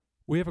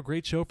We have a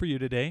great show for you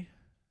today.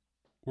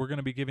 We're going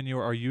to be giving you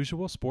our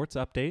usual sports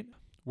update.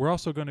 We're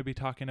also going to be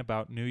talking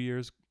about New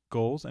Year's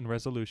goals and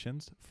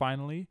resolutions.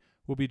 Finally,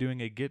 we'll be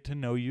doing a Get to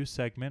Know You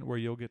segment where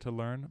you'll get to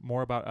learn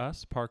more about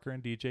us, Parker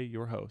and DJ,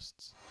 your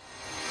hosts.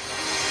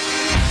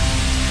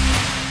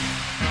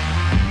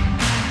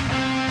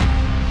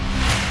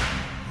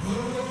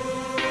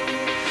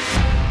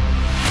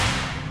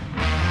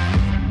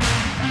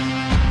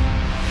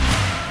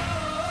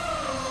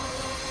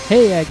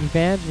 Hey, Aggie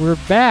fans, we're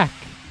back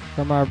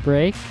from our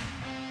break.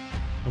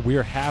 We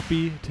are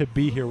happy to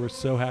be here. We're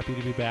so happy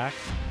to be back.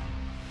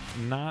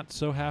 Not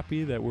so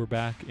happy that we're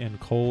back in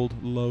cold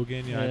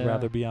Logan. I'd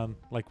rather be on,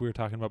 like we were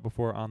talking about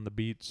before, on the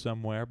beach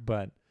somewhere.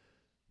 But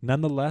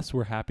nonetheless,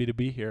 we're happy to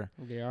be here.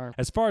 We are.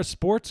 As far as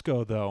sports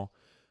go, though,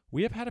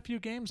 we have had a few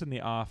games in the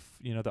off,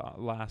 the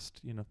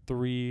last,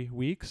 3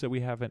 weeks that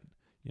we haven't,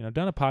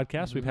 done a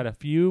podcast. Mm-hmm. We've had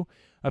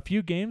a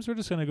few games. We're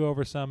just going to go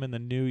over some in the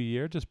new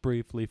year, just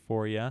briefly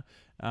for you.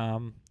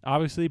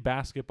 Obviously,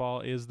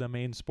 basketball is the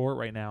main sport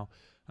right now,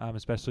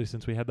 especially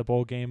since we had the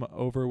bowl game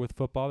over with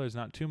football. There's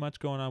not too much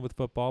going on with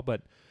football,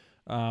 but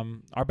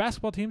our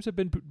basketball teams have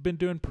been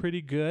doing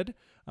pretty good.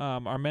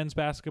 Our men's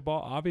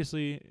basketball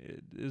obviously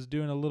is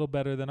doing a little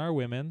better than our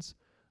women's,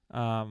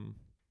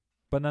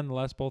 but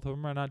nonetheless, both of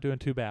them are not doing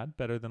too bad,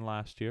 better than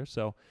last year.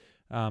 So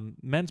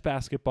men's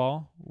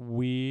basketball,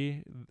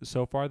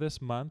 so far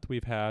this month,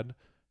 we've had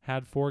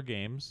 4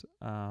 games,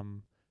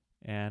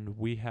 and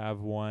we have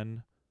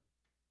won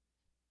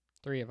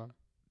 3 of them.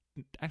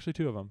 Actually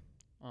 2 of them.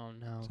 Oh,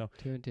 no. So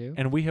 2 and 2?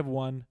 And we have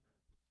won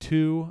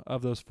 2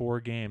 of those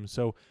 4 games.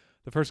 So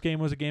the first game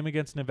was a game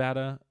against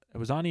Nevada. It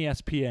was on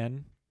ESPN,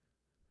 and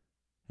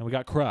we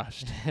got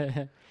crushed,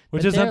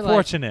 which is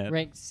unfortunate. Like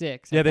ranked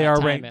 6. Yeah, they are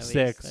ranked 6.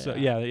 Least. So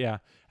yeah.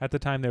 At the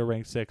time, they were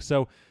ranked 6.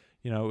 So,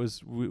 it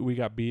was we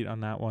got beat on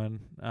that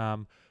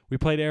one. We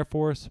played Air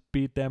Force,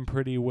 beat them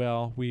pretty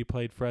well. We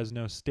played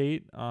Fresno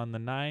State on the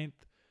 9th.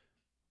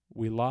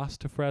 We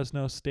lost to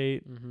Fresno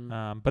State,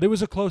 but it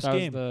was a close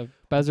game. That was the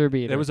buzzer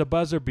beater. It was a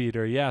buzzer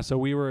beater, yeah.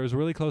 So it was a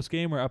really close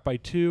game. We're up by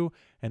 2,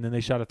 and then they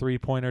shot a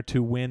 3-pointer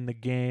to win the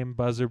game,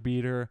 buzzer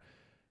beater,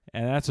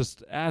 and that's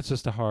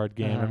just a hard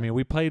game. I mean,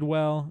 we played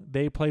well,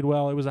 they played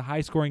well. It was a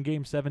high-scoring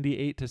game.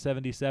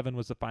 78-77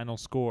 was the final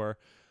score,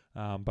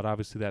 but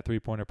obviously that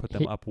 3-pointer put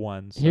them up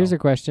 1. So. Here's a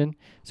question: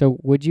 so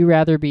would you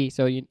rather be?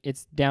 So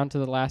it's down to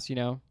the last,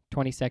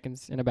 20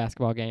 seconds in a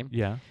basketball game.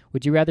 Yeah.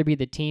 Would you rather be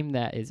the team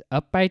that is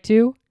up by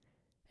 2?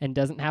 And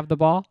doesn't have the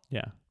ball?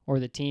 Yeah. Or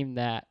the team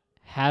that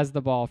has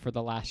the ball for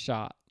the last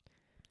shot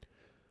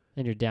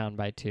and you're down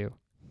by 2?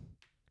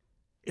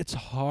 It's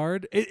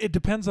hard. It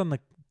depends on the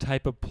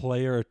type of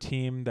player or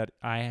team that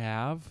I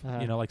have.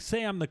 Like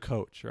say I'm the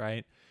coach,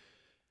 right?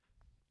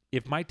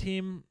 If my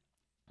team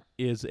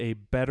is a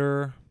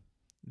better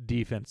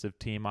defensive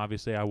team,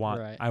 obviously I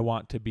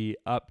want to be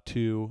up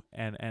to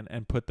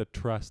and put the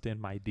trust in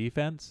my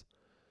defense.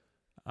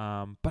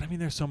 But I mean,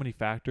 there's so many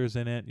factors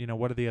in it.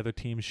 What are the other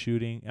teams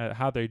shooting?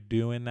 How they're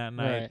doing that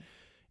night? Right.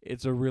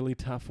 It's a really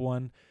tough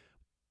one.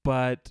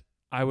 But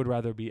I would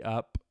rather be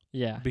up.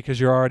 Yeah. Because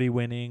you're already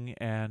winning,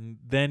 and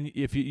then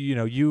if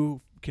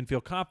you can feel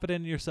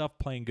confident in yourself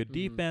playing good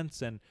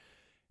defense, and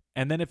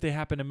then if they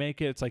happen to make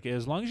it, it's like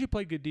as long as you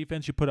play good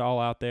defense, you put it all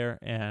out there,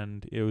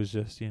 and it was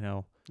just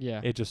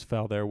it just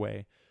fell their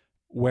way.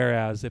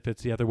 Whereas if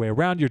it's the other way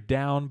around, you're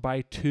down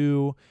by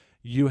 2,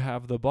 you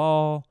have the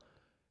ball.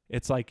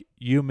 It's like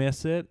you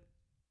miss it.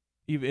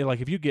 Even like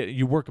if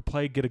you work a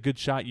play, get a good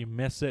shot, you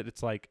miss it.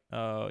 It's like,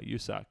 oh, you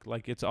suck.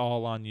 Like it's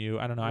all on you.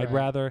 I don't know.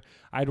 Right.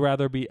 I'd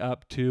rather be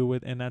up 2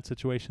 in that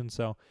situation.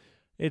 So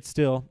it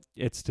still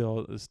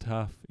is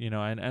tough, and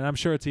I'm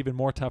sure it's even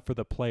more tough for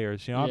the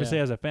players. Obviously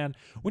as a fan,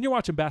 when you're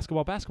watching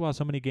basketball has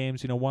so many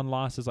games. One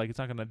loss is like it's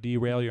not going to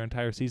derail your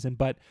entire season,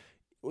 but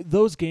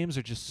those games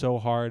are just so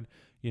hard.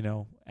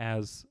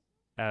 As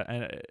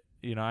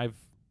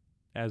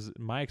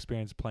my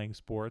experience playing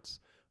sports.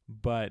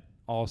 But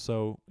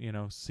also,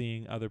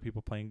 seeing other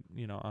people playing,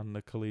 on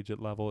the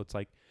collegiate level, it's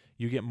like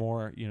you get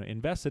more,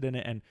 invested in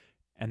it.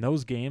 And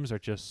those games are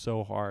just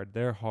so hard.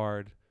 They're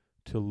hard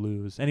to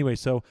lose. Anyway,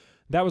 so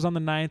that was on the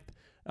 9th.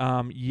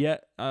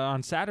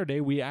 On Saturday,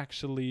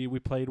 we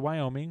played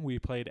Wyoming. We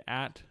played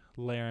at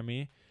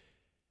Laramie.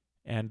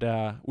 And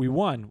we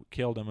won,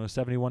 killed them. It was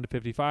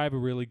 71-55, a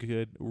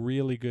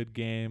really good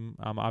game.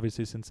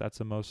 Obviously, since that's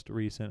the most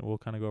recent, we'll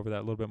kind of go over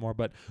that a little bit more.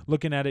 But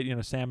looking at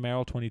it, Sam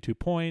Merrill, 22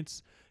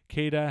 points.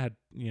 Kada had,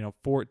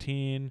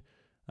 14.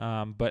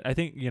 But I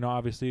think,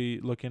 obviously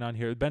looking on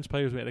here, bench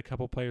players, we had a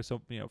couple players.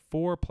 So,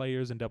 4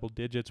 players in double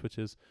digits, which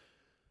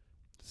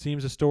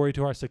seems a story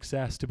to our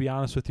success. To be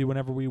honest with you,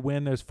 whenever we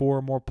win, there's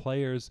 4 more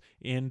players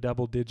in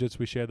double digits.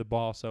 We share the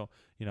ball. So,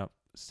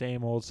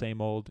 same old.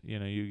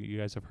 You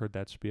guys have heard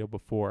that spiel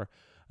before.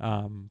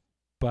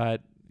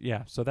 But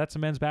yeah, so that's the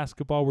men's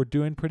basketball. We're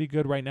doing pretty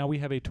good right now. We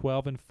have a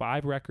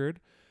 12-5 record,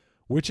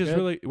 which is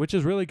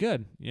really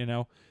good.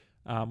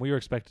 We were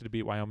expected to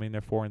beat Wyoming.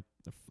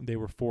 They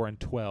were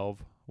 4-12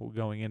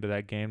 going into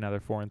that game. Now they're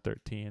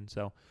 4-13.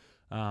 So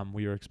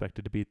we were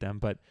expected to beat them.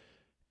 But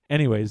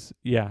anyways,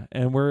 yeah,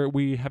 and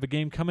we have a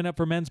game coming up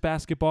for men's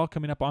basketball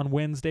coming up on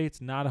Wednesday. It's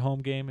not a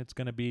home game. It's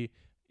going to be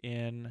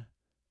in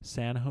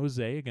San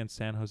Jose against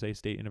San Jose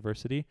State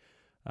University.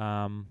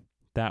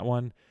 That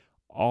one.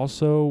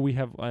 Also, we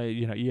have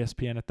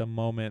ESPN at the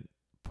moment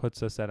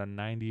puts us at a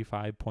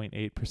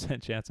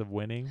 95.8% chance of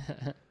winning.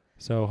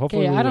 So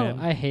hopefully we win.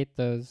 I hate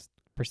those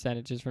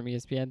percentages from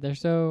ESPN. They're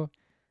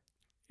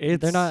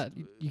not.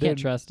 You can't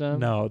trust them.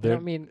 No,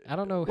 I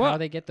don't know how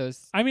they get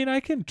those. I mean,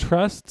 I can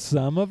trust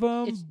some of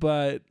them,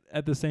 but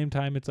at the same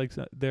time, it's like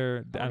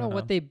they're. I don't know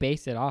what they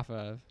base it off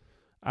of.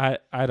 I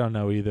don't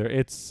know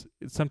either.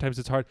 Sometimes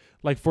it's hard.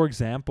 Like for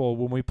example,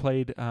 when we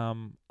played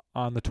on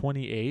the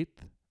 28th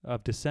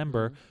of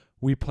December,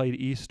 we played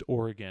East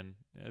Oregon.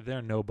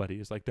 They're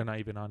nobodies. Like they're not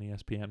even on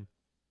ESPN,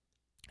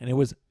 and it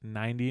was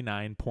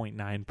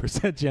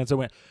 99.9% chance of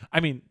win. I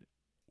mean,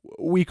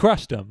 we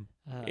crushed them.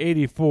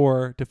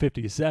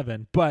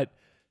 84-57, but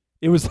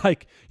it was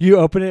like you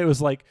open it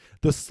was like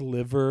the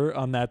sliver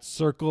on that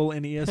circle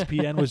in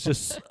ESPN was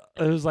just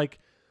it was like,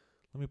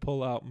 let me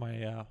pull out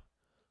my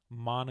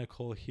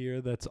monocle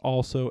here that's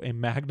also a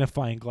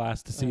magnifying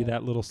glass to see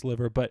that little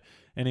sliver. But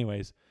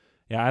anyways,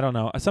 yeah, I don't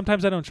know,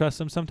 sometimes I don't trust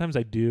them, sometimes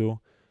I do.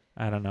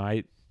 I don't know,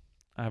 I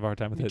have a hard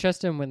time with you it.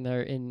 Trust them when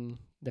they're in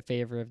the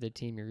favor of the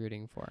team you're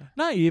rooting for.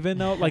 Not even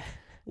though, like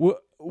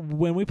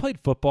when we played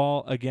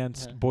football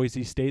against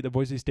Boise State, the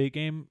Boise State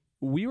game,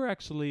 we were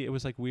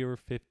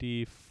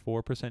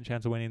 54%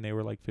 chance of winning. They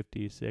were like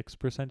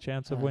 56%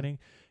 chance of winning.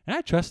 And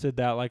I trusted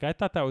that. Like, I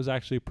thought that was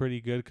actually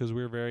pretty good because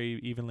we were very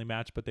evenly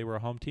matched, but they were a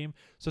home team.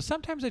 So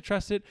sometimes I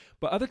trust it,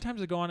 but other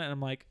times I go on it and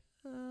I'm like,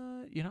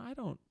 I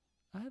don't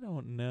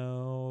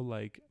know.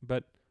 Like,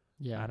 but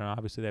I don't know.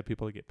 Obviously, they have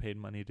people that get paid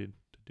money to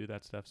do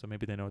that stuff. So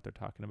maybe they know what they're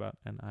talking about.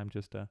 And I'm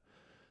just a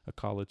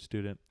college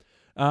student.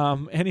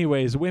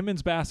 Anyways,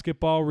 women's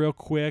basketball real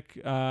quick.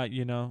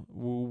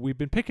 We've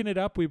been picking it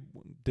up.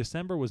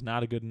 December was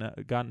not a good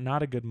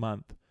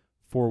month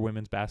for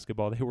women's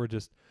basketball. They were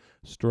just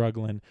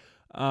struggling.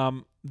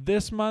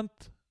 This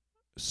month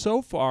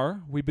so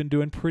far we've been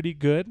doing pretty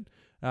good.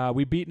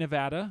 We beat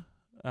Nevada.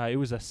 It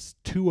was a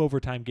 2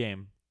 overtime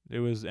game.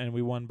 And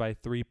we won by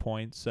 3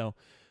 points. So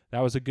that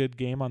was a good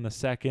game on the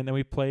second. Then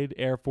we played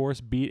Air Force,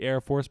 beat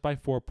Air Force by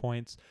 4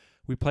 points.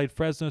 We played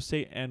Fresno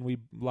State and we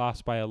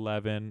lost by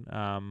 11.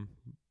 And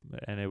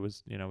it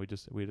was,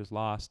 we just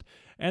lost.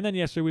 And then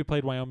yesterday we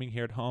played Wyoming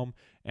here at home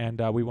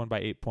and we won by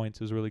 8 points.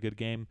 It was a really good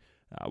game.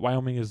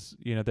 Wyoming is,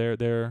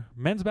 their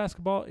men's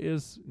basketball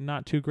is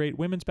not too great.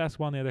 Women's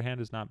basketball, on the other hand,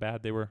 is not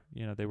bad. They were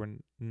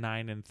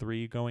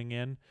 9-3 going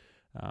in.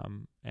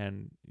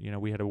 And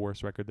we had a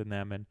worse record than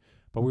them,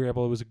 but we were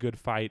able, it was a good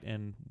fight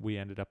and we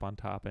ended up on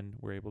top and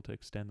were able to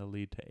extend the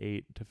lead to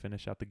 8 to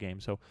finish out the game.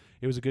 So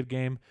it was a good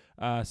game.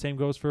 Same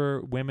goes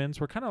for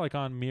women's. We're kind of like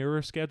on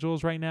mirror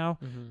schedules right now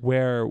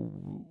where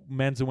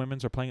men's and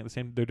women's are playing at the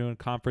same, they're doing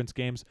conference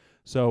games.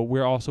 So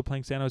we're also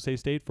playing San Jose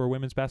State for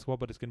women's basketball,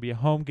 but it's going to be a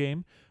home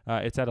game.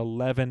 It's at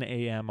 11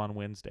 a.m. on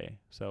Wednesday.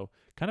 So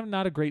kind of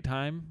not a great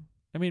time.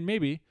 I mean,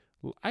 maybe.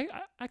 I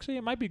actually,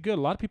 it might be good.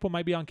 A lot of people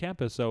might be on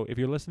campus. So if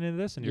you're listening to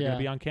this and you're going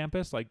to be on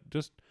campus, like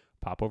just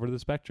pop over to the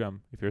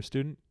Spectrum. If you're a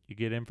student, you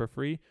get in for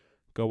free.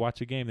 Go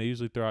watch a game. They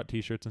usually throw out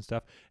T-shirts and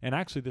stuff. And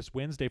actually, this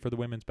Wednesday for the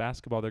women's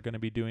basketball, they're going to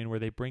be doing where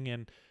they bring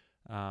in,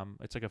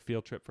 it's like a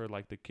field trip for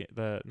like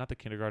not the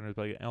kindergartners,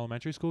 but like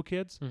elementary school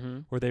kids,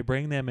 where they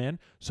bring them in.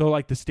 So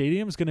like the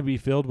stadium's going to be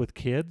filled with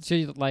kids. So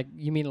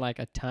you mean like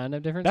a ton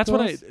of different? That's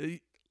schools? what I.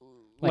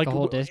 Like a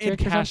whole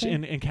district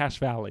in Cache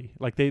Valley.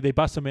 Like they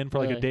bus them in for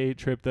like a day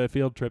trip, the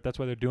field trip. That's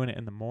why they're doing it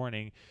in the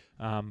morning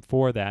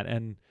for that.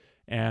 And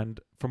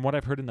from what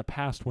I've heard in the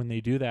past, when they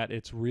do that,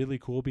 it's really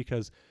cool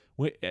because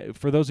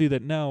for those of you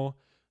that know,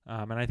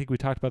 and I think we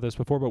talked about this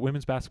before, but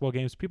women's basketball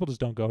games, people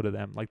just don't go to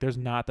them. Like there's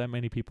not that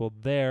many people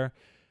there.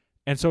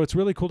 And so it's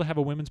really cool to have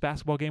a women's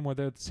basketball game where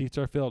the seats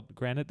are filled.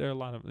 Granted, there are a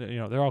lot of,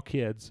 they're all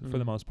kids for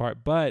the most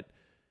part, but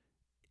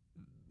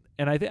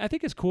and I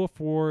think it's cool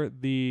for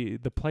the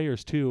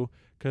players too,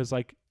 because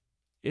like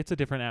it's a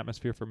different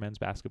atmosphere for men's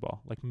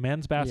basketball. Like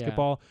men's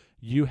basketball,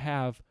 you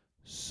have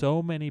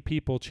so many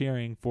people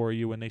cheering for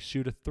you when they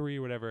shoot a 3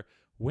 or whatever.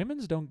 Women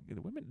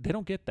they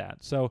don't get that.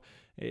 So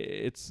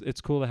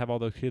it's cool to have all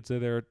those kids there.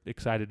 They're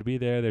excited to be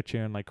there. They're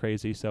cheering like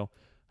crazy. So,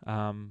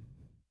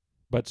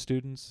 but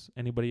students,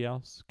 anybody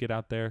else, get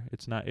out there.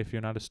 It's not, if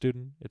you're not a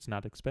student, it's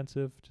not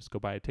expensive. Just go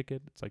buy a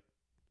ticket. It's like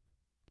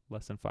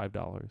less than $5.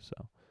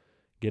 So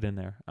get in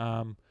there.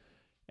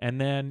 And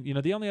then,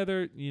 the only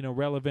other,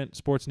 relevant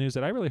sports news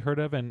that I really heard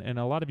of, and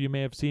a lot of you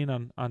may have seen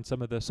on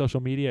some of the social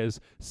media, is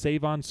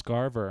Savon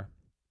Scarver.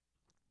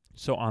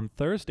 So on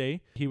Thursday,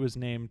 he was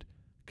named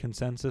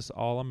Consensus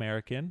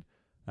All-American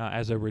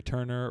as a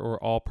returner or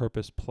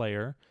all-purpose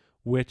player,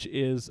 which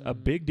is a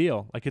big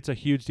deal. Like, it's a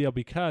huge deal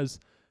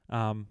because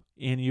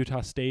in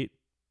Utah State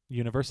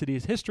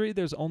University's history,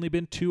 there's only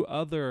been 2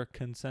 other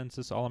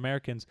Consensus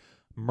All-Americans.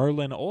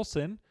 Merlin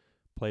Olsen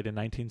played in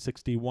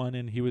 1961,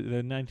 and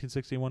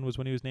 1961 was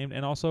when he was named,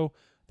 and also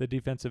the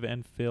defensive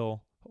end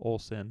Phil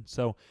Olsen.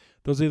 So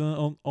those are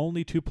the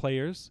only 2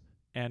 players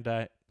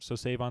And so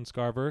Savon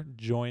Scarver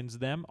joins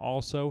them.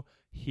 Also,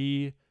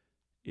 he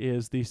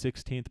is the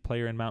 16th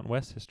player in Mountain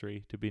West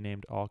history to be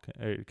named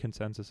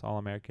consensus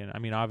All-American. I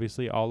mean,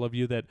 obviously, all of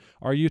you that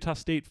are Utah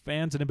State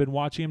fans and have been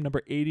watching him,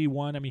 number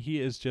 81, I mean, he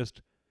is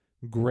just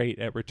great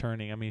at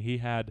returning. I mean, he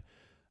had,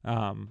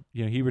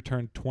 he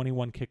returned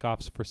 21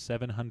 kickoffs for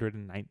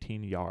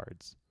 719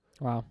 yards.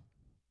 Wow.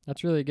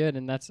 That's really good,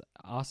 and that's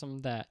awesome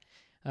that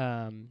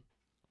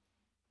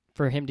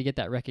for him to get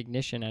that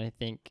recognition, and I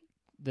think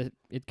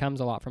it comes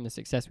a lot from the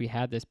success we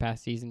had this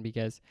past season,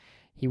 because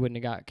he wouldn't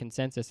have got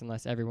consensus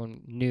unless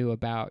everyone knew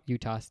about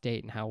Utah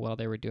State and how well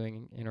they were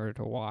doing in order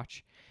to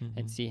watch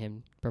and see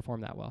him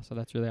perform that well. So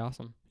that's really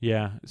awesome.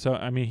 Yeah. So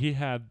I mean, he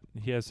has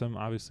some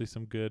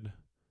good,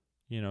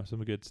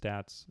 some good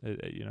stats.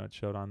 It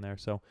showed on there.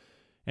 So,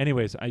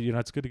 anyways,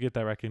 it's good to get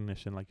that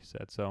recognition, like you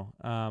said. So,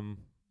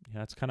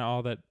 that's kind of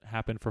all that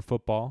happened for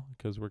football,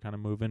 because we're kind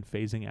of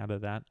phasing out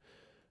of that.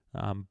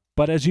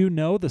 But as you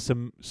know,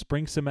 the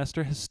spring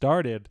semester has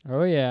started.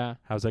 Oh yeah.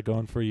 How's that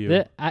going for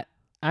you?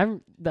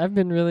 I've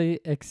been really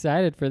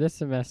excited for this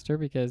semester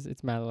because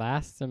it's my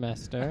last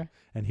semester.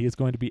 And he is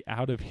going to be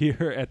out of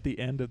here at the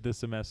end of this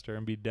semester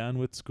and be done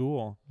with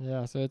school.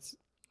 Yeah, so it's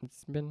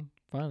been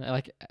fun.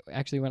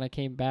 Actually, when I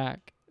came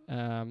back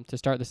to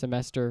start the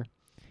semester,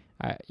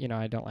 I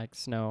don't like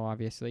snow,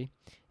 obviously,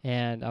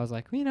 and I was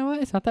like, well, you know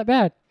what? It's not that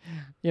bad.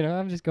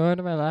 I'm just going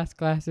to my last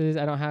classes.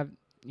 I don't have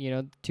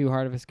too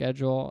hard of a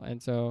schedule,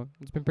 and so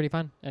it's been pretty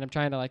fun. And I'm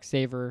trying to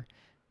savor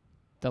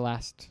the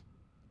last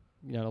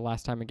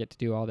time I get to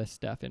do all this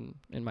stuff in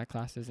my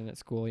classes and at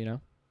school,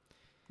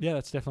 Yeah,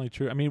 that's definitely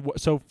true. I mean,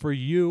 so for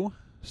you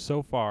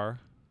so far,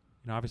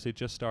 obviously it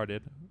just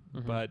started,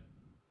 but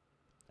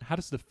how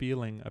does the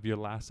feeling of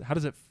how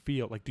does it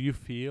feel? Like, do you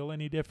feel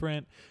any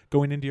different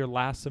going into your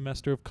last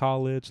semester of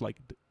college? Like,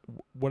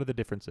 what are the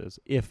differences,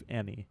 if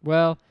any?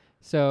 Well,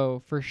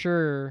 so for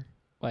sure,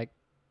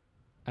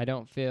 I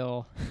don't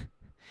feel,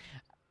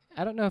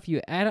 I don't know if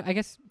I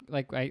guess,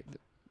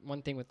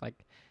 one thing with,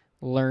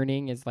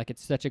 learning is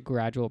it's such a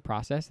gradual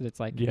process that it's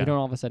you don't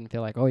all of a sudden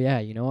feel like, oh yeah,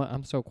 you know what,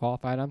 I'm so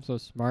qualified, I'm so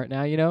smart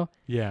now,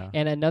 Yeah.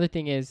 And another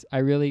thing is, I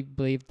really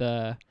believe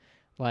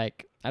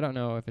I don't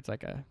know if it's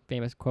a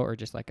famous quote or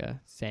just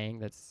a saying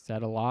that's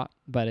said a lot,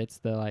 but it's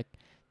the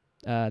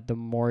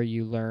more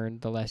you learn,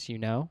 the less you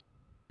know.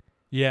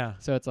 Yeah.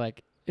 So it's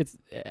it's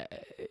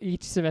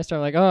each semester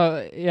I'm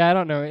oh yeah, I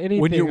don't know anything.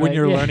 When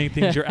you're learning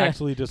things, you're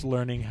actually just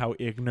learning how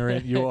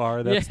ignorant you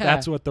are.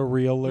 That's what the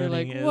real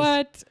learning is.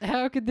 What?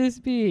 How could this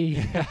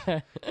be?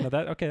 No,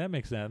 that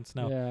makes sense.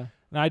 No,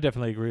 I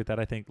definitely agree with that.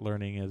 I think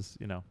learning is,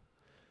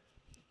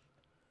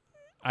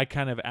 I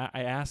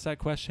ask that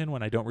question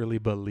when I don't really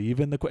believe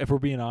in if we're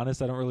being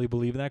honest, I don't really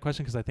believe in that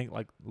question, because I think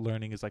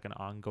learning is an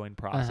ongoing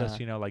process,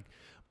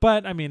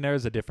 but I mean,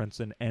 there's a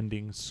difference in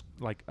ending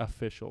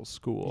official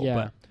school.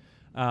 Yeah.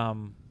 But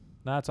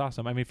that's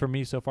awesome. I mean, for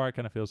me so far, it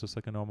kind of feels just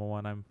like a normal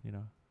one. I'm,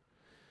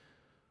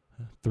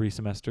 3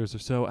 semesters or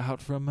so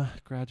out from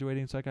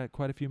graduating, so I got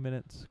quite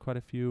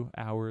a few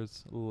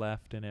hours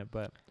left in it.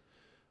 But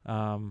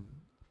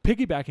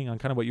piggybacking on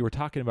kind of what you were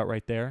talking about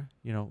right there,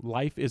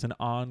 life is an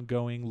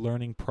ongoing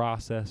learning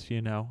process,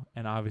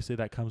 and obviously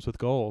that comes with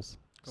goals.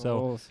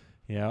 Goals.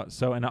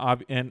 So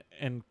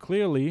and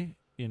clearly,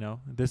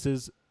 this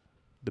is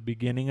the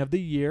beginning of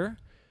the year.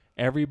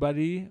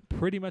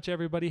 Pretty much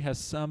everybody has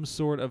some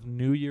sort of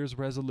New Year's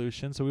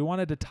resolution. So we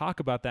wanted to talk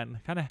about that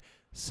and kind of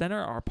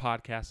center our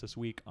podcast this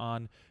week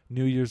on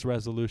New Year's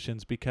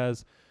resolutions,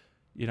 because,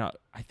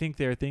 I think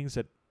there are things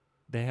that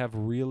they have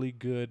really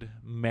good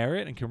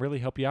merit and can really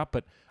help you out.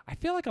 But I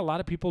feel like a lot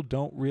of people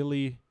don't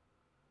really,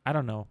 I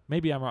don't know,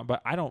 maybe I'm wrong,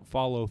 but I don't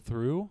follow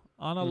through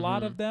on a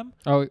lot of them.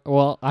 Oh,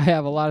 well, I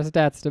have a lot of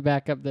stats to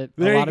back up that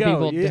a lot of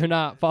people do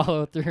not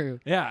follow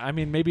through. Yeah, I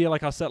mean, maybe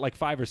I'll set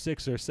 5 or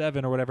 6 or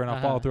 7 or whatever, and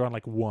I'll follow through on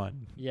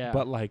 1. Yeah.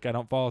 But I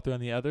don't follow through on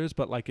the others.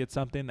 But it's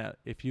something that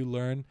if you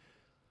learn,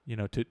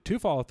 to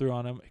follow through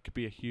on them, it could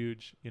be a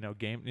huge,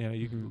 game.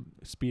 You can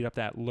speed up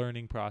that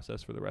learning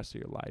process for the rest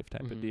of your life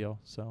type of deal.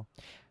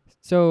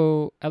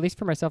 So at least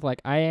for myself,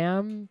 I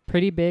am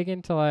pretty big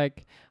into I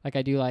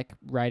do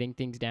writing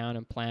things down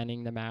and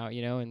planning them out,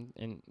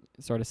 and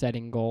sort of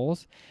setting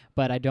goals,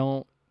 but I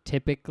don't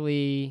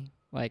typically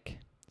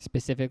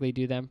specifically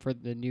do them for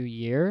the new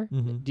year.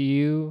 Do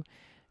you,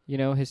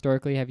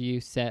 historically, have you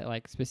set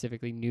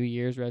specifically New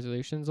Year's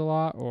resolutions a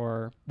lot,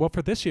 or? Well,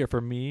 for this year,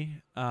 for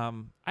me, I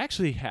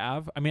actually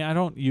have. I mean, I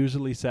don't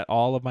usually set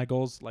all of my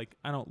goals.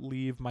 I don't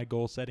leave my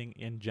goal setting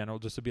in general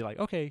just to be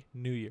okay,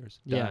 New Year's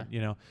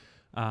done,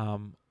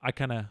 I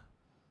kind of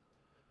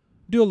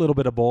do a little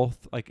bit of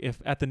both.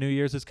 If at the New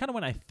Year's is kind of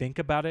when I think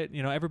about it,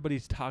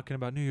 everybody's talking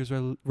about New Year's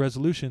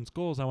resolutions,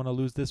 goals. I want to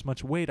lose this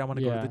much weight. I want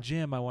to go to the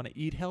gym. I want to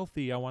eat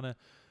healthy. I want to,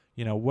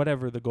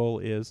 whatever the goal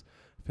is.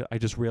 I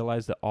just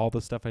realized that all the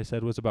stuff I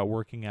said was about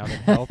working out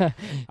and health.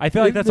 I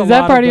feel like that's a lot. Is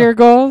that part of your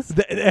goals?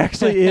 It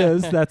actually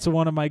is. That's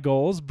one of my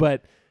goals,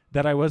 but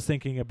that I was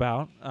thinking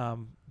about.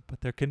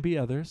 But there can be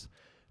others.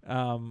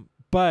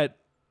 But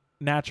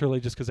naturally,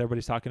 just because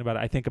everybody's talking about it,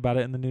 I think about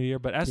it in the new year.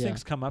 But as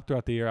things come up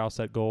throughout the year, I'll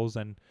set goals,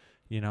 and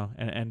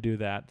and do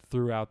that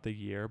throughout the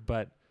year.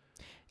 But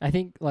I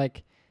think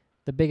like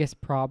the biggest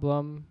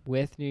problem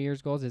with New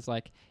Year's goals is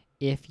like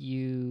if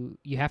you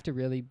have to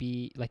really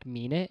be like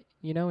mean it,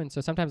 and so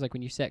sometimes like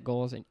when you set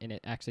goals and it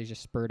actually is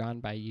just spurred on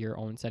by your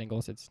own setting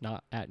goals, it's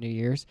not at New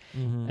Year's.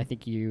 I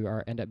think you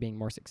end up being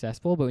more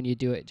successful. But when you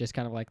do it just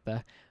kind of like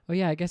oh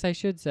yeah, I guess I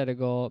should set a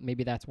goal,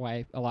 maybe that's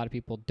why a lot of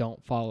people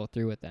don't follow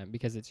through with them,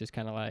 because it's just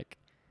kind of like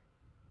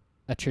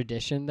a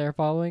tradition they're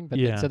following, but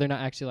so they're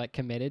not actually like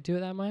committed to it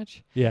that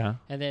much. Yeah.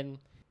 And then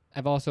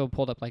I've also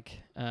pulled up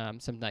like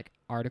some like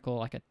article,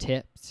 like a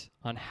tips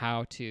on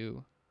how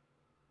to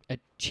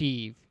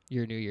achieve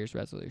your New Year's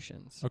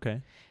resolutions.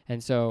 Okay.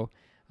 And so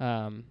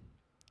kind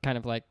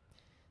of like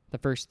the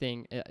first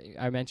thing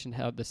I mentioned,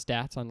 how the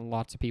stats on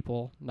lots of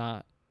people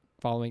not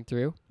following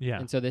through. Yeah.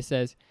 And so this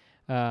says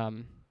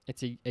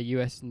it's a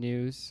U.S.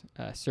 News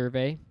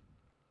survey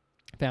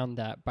found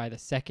that by the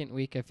second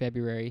week of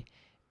February,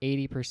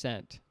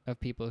 80% of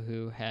people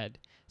who had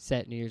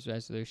set New Year's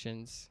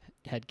resolutions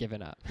had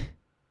given up.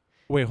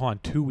 Wait, hold on.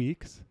 2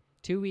 weeks?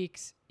 2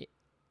 weeks,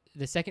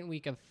 the second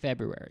week of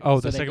February. Oh,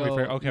 so the second week of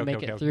February. Okay,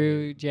 make it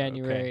through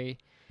January.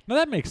 No,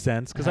 that makes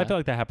sense, because I feel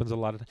like that happens a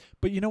lot of times.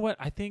 But you know what?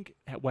 I think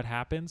what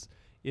happens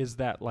is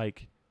that,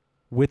 like,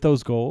 with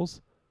those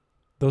goals,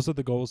 those are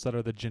the goals that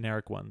are the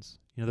generic ones.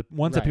 The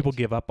ones that people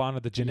give up on are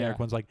the generic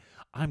ones, like,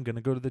 I'm going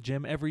to go to the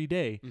gym every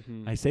day.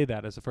 Mm-hmm. I say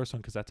that as the first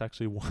one because that's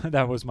actually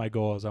that was my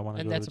goal, is I want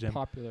to go to the gym. And that's a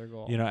popular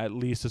goal. At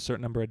least a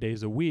certain number of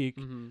days a week.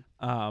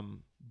 Mm-hmm.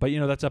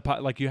 But, that's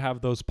like you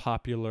have those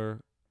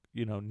popular,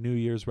 New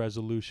Year's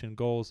resolution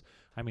goals.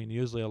 I mean,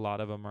 usually a lot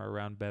of them are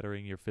around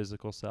bettering your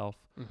physical self.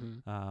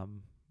 Mm-hmm.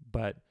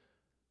 But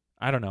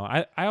I don't know.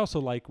 I also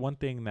like one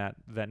thing that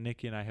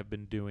Nikki and I have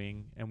been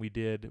doing, and we've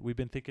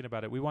been thinking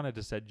about it. We wanted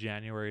to set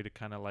January to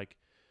kind of like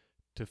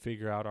to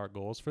figure out our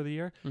goals for the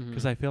year,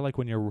 because I feel like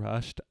when you're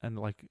rushed and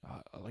like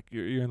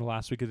you're in the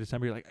last week of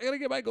December, you're like, I gotta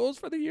get my goals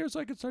for the year so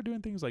I can start doing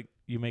things. Like,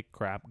 you make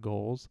crap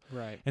goals,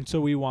 right? And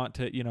so we want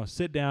to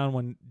sit down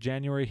when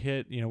January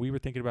hit. We were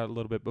thinking about it a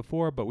little bit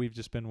before, but we've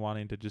just been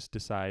wanting to just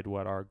decide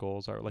what our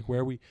goals are, like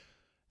where we,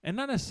 and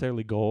not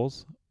necessarily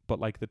goals, but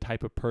like the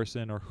type of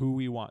person or who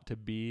we want to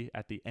be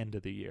at the end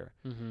of the year.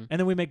 And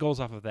then we make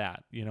goals off of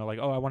that, like,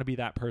 oh, I want to be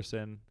that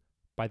person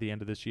by the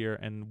end of this year,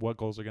 and what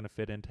goals are going to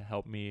fit in to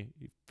help me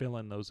fill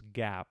in those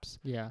gaps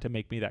to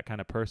make me that kind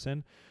of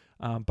person.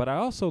 But I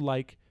also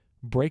like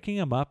breaking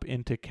them up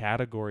into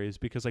categories,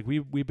 because like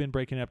we've been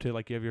breaking it up to,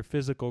 like, you have your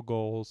physical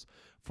goals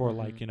for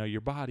like,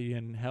 your body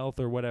and health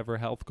or whatever,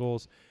 health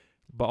goals,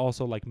 but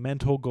also like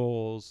mental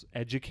goals,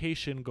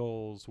 education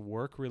goals,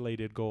 work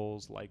related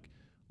goals, like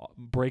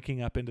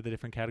breaking up into the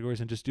different categories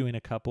and just doing a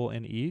couple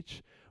in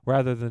each,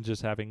 rather than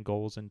just having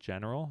goals in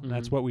general. And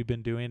that's what we've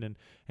been doing,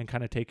 and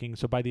kind of taking,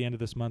 so by the end of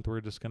this month,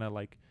 we're just going to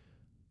like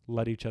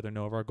let each other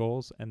know of our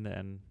goals, and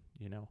then,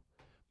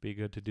 be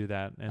good to do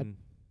that. And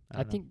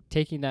I think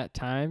taking that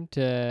time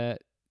to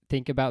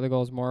think about the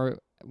goals more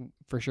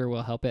for sure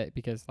will help it,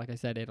 because like I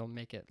said, it'll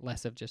make it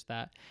less of just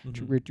that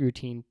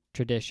routine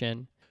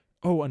tradition.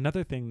 Oh,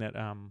 another thing that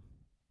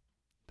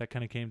that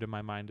kind of came to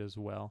my mind as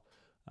well.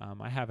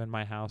 I have in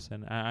my house,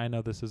 and I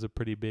know this is a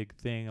pretty big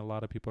thing. A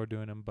lot of people are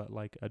doing them, but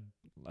like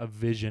a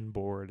vision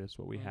board is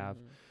what we have,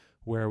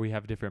 where we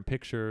have different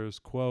pictures,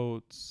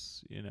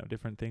 quotes,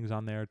 different things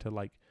on there to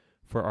like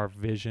for our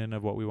vision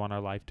of what we want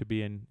our life to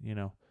be. And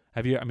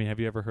have you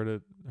ever heard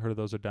of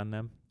those or done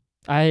them?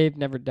 I've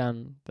never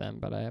done them,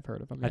 but I have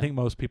heard of them. I think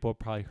most people have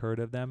probably heard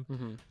of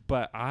them,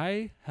 but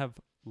I have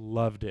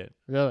loved it.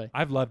 Really?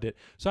 I've loved it.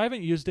 So I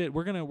haven't used it.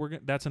 We're gonna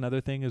that's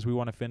another thing, is we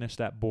want to finish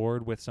that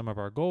board with some of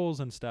our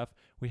goals and stuff.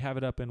 We have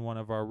it up in one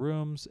of our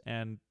rooms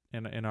and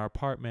in our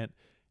apartment,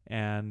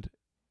 and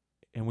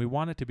we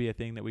want it to be a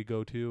thing that we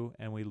go to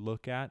and we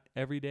look at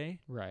every day.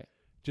 Right.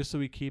 Just so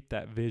we keep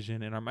that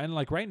vision in our mind.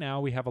 Like right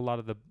now we have a lot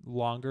of the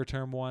longer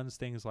term ones,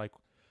 things like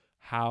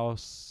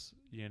house,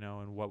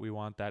 and what we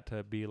want that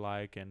to be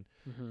like, and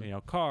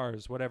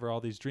cars, whatever,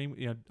 all these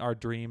our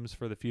dreams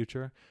for the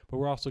future. But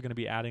we're also going to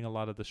be adding a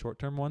lot of the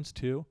short-term ones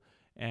too,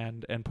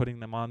 and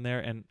putting them on there.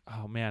 And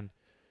oh man,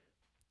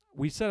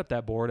 we set up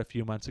that board a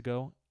few months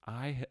ago.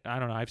 I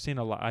don't know. I've seen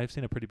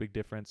a pretty big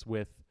difference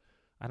with,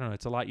 I don't know.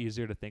 It's a lot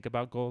easier to think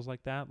about goals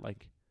like that.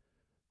 Like,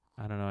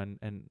 I don't know.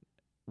 And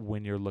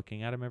when you're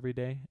looking at them every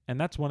day. And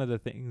that's one of the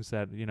things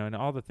that, and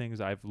all the things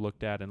I've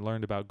looked at and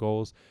learned about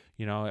goals,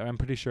 I'm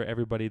pretty sure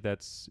everybody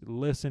that's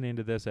listening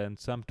to this at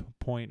some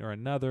point or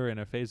another in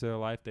a phase of their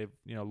life, they've,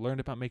 learned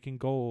about making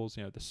goals,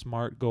 the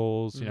SMART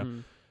goals,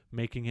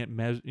 making it,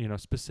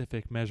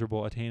 specific,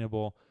 measurable,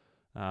 attainable,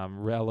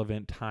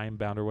 relevant, time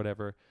bound or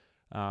whatever.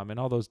 And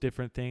all those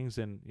different things.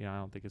 And, I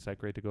don't think it's that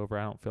great to go over.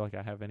 I don't feel like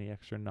I have any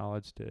extra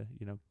knowledge to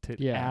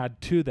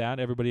add to that.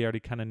 Everybody already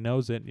kind of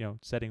knows it,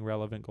 setting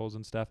relevant goals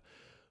and stuff.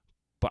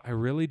 But I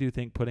really do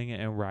think putting it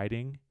in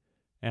writing,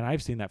 and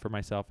I've seen that for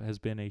myself, has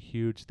been a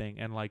huge thing.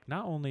 And like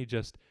not only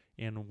just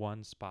in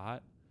one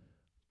spot,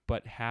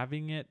 but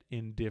having it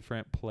in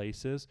different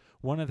places.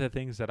 One of the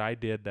things that I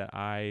did that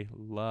I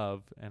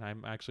love, and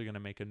I'm actually going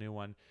to make a new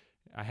one,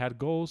 I had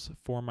goals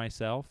for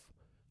myself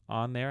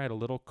on there, I had a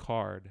little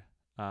card,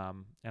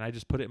 and I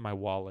just put it in my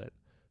wallet.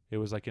 It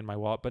was like in my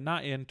wallet, but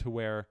not into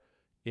where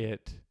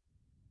it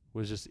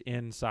was just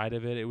inside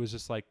of it. It was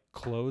just like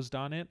closed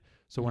on it.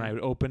 So when I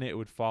would open it, it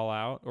would fall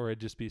out or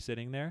it'd just be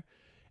sitting there.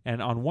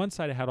 And on one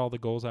side, I had all the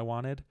goals I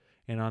wanted.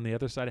 And on the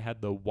other side, I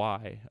had the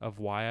why of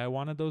why I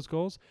wanted those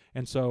goals.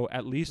 And so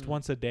at least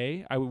once a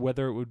day, I would,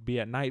 whether it would be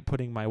at night,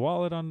 putting my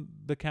wallet on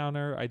the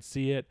counter, I'd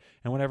see it.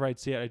 And whenever I'd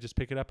see it, I'd just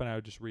pick it up and I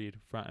would just read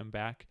front and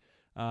back.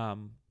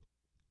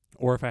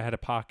 Or if I had a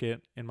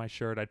pocket in my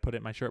shirt, I'd put it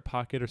in my shirt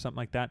pocket or something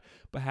like that.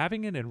 But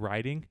having it in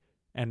writing,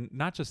 and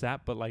not just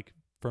that, but like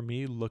for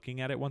me,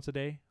 looking at it once a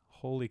day,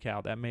 holy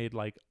cow, that made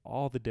like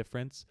all the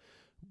difference,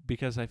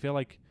 because I feel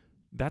like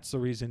that's the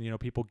reason,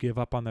 people give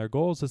up on their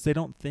goals is they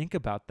don't think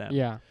about them.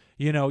 Yeah.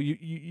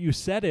 You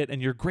set it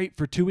and you're great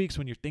for 2 weeks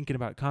when you're thinking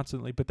about it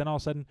constantly, but then all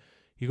of a sudden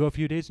you go a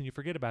few days and you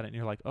forget about it and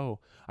you're like, oh,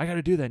 I got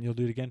to do that, and you'll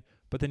do it again.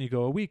 But then you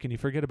go a week and you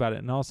forget about it,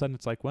 and all of a sudden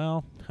it's like,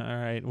 well, all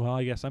right, well,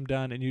 I guess I'm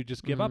done. And you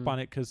just give up on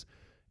it because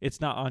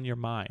it's not on your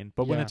mind.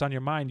 But when it's on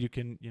your mind, you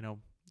can,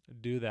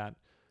 do that.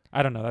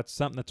 I don't know. That's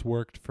something that's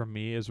worked for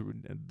me, is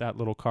that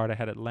little card. I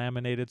had it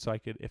laminated so I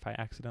could, if I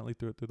accidentally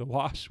threw it through the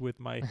wash with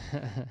my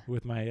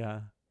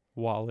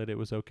wallet, it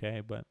was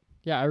okay. But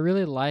yeah, I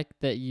really like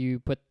that you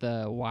put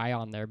the why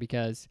on there,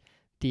 because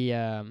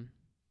the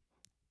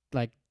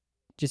like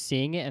just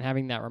seeing it and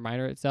having that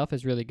reminder itself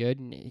is really good,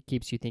 and it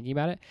keeps you thinking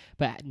about it.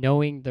 But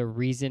knowing the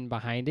reason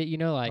behind it,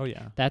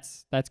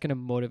 that's going to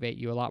motivate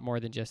you a lot more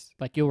than just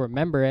like, you'll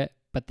remember it,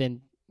 but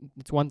then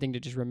it's one thing to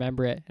just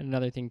remember it, and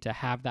another thing to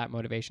have that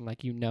motivation,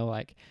 like,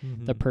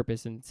 the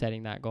purpose in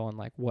setting that goal and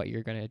like what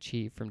you're going to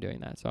achieve from doing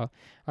that. So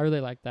I really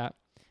like that.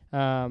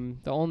 The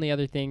only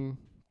other thing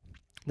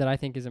that I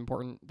think is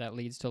important that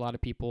leads to a lot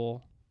of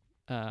people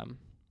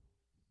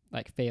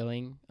like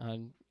failing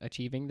on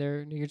achieving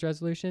their New Year's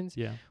resolutions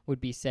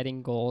would be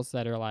setting goals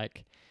that are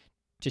like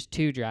just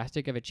too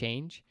drastic of a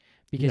change,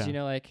 because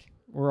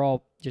we're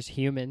all just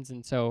humans,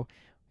 and so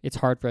it's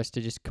hard for us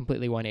to just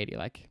completely 180.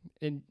 Like,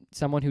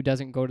 someone who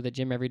doesn't go to the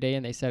gym every day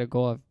and they set a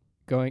goal of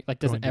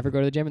doesn't ever go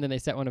to the gym, and then they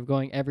set one of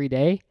going every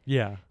day.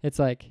 Yeah. It's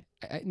like,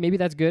 maybe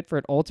that's good for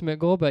an ultimate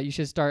goal, but you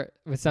should start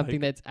with something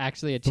that's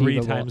actually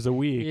achievable. 3 times a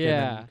week.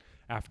 Yeah. And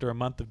after a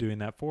month of doing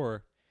that,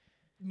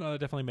 that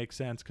definitely makes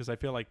sense, because I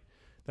feel like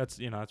that's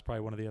probably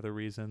one of the other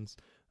reasons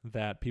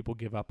that people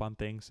give up on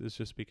things, is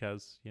just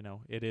because,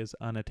 it is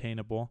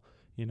unattainable.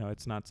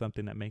 It's not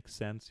something that makes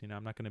sense.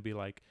 I'm not going to be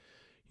like,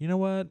 you know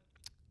what?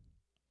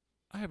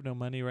 I have no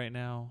money right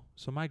now,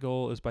 so my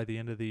goal is by the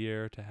end of the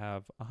year to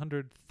have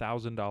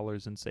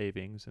 $100,000 in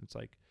savings. And it's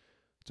like,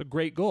 it's a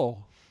great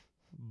goal,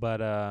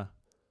 but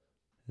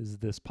is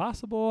this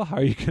possible? How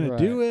are you going to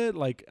do it?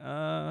 Like, so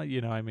I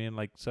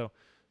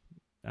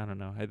don't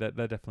know. That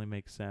definitely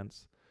makes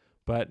sense.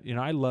 But,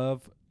 I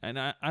love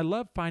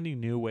finding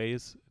new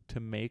ways to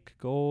make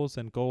goals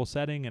and goal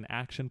setting and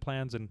action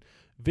plans and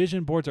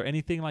vision boards or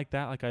anything like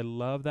that. Like, I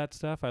love that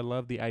stuff. I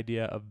love the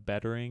idea of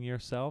bettering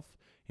yourself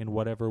in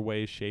whatever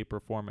way, shape, or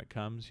form it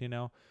comes.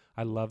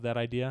 I love that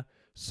idea.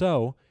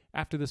 So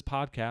after this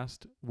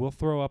podcast, we'll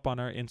throw up on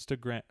our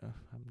Instagram.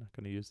 I'm not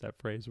going to use that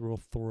phrase. We'll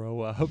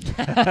throw up.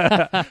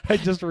 I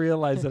just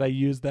realized that I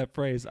used that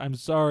phrase. I'm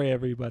sorry,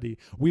 everybody.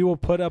 We will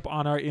put up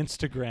on our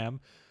Instagram.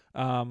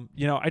 I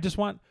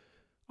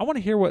want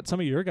to hear what some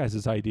of your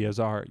guys' ideas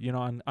are,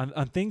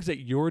 on things that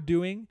you're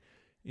doing,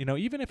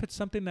 even if it's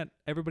something that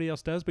everybody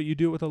else does, but you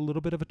do it with a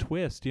little bit of a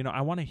twist.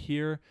 I want to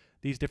hear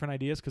these different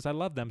ideas because I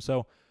love them.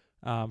 So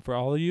for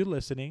all of you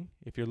listening,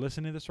 if you're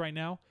listening to this right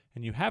now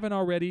and you haven't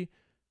already,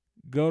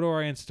 go to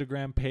our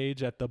Instagram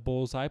page at the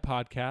Bullseye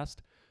Podcast.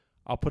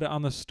 I'll put it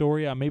on the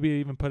story. I'll maybe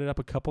even put it up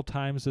a couple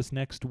times this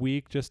next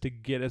week just to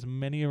get as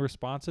many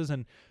responses,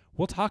 and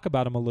we'll talk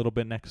about them a little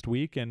bit next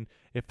week, and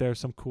if there's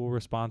some cool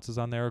responses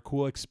on there or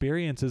cool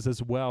experiences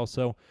as well.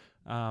 So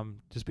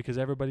just because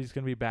everybody's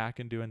going to be back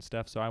and doing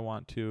stuff, so I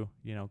want to,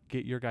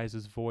 get your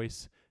guys'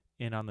 voice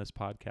in on this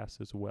podcast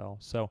as well.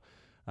 So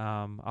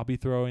I'll be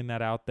throwing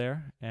that out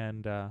there,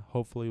 and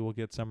hopefully we'll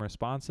get some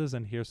responses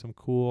and hear some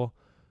cool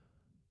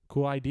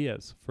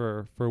ideas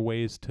for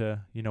ways to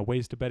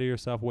better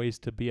yourself, ways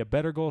to be a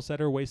better goal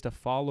setter, ways to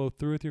follow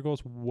through with your goals,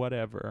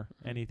 whatever,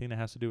 anything that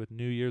has to do with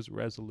New Year's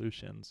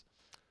resolutions.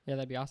 Yeah,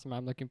 that'd be awesome.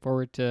 I'm looking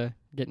forward to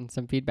getting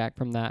some feedback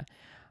from that.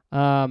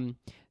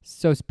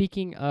 So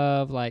speaking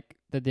of like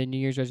the New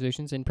Year's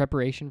resolutions in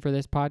preparation for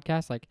this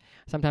podcast, like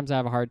sometimes I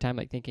have a hard time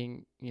like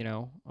thinking,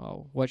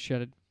 what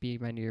should be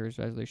my New Year's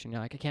resolution?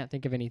 Like I can't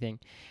think of anything.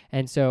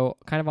 And so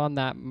kind of on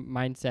that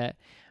mindset,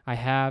 I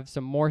have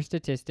some more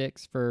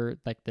statistics for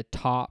like the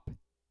top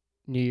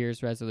New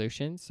Year's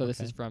resolutions. So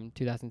this is from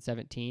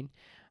 2017,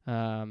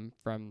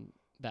 from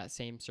that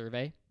same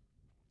survey.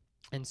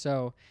 And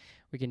so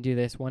we can do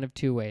this one of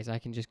two ways. I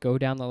can just go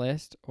down the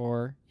list,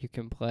 or you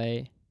can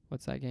play,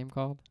 what's that game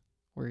called?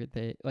 Where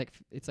they like,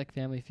 it's like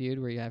Family Feud,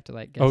 where you have to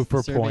like guess. Oh, for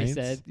the survey points.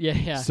 Said.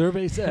 Yeah.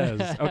 Survey says.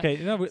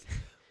 Okay. All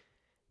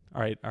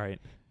right.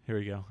 Here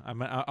we go. I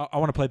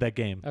want to play that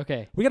game.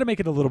 Okay. We got to make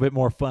it a little bit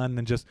more fun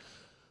than just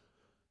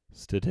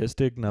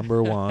Statistic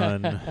number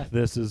 1.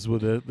 This is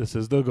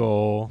the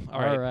goal.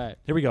 All right.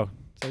 Here we go.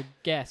 So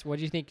guess, what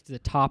do you think is the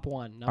top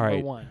one? Number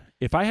right. 1.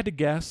 If I had to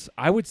guess,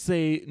 I would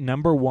say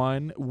number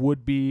 1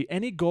 would be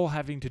any goal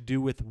having to do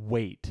with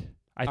weight.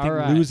 I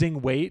think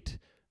losing weight,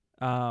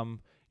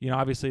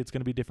 obviously it's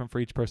going to be different for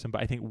each person,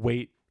 but I think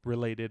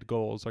weight-related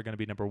goals are going to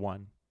be number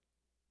 1.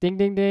 Ding,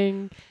 ding,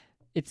 ding.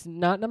 It's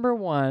not number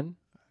 1,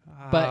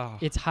 but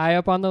it's high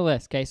up on the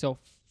list. Okay, so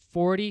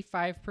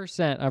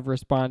 45% of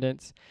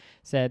respondents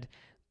said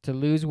to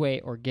lose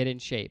weight or get in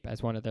shape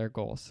as one of their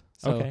goals.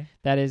 So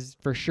that is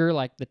for sure,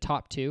 like the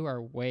top 2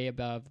 are way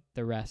above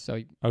the rest.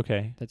 So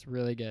that's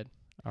really good.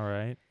 All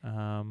right.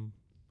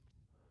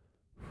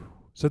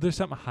 So there's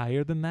something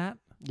higher than that?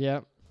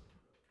 Yep.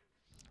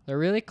 They're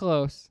really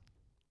close.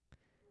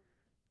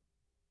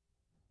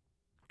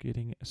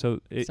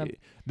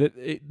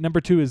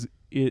 Number 2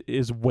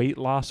 is weight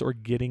loss or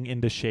getting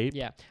into shape.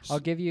 Yeah. I'll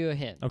give you a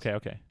hint.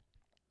 Okay.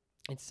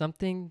 It's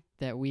something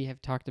that we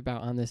have talked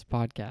about on this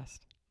podcast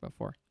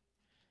before.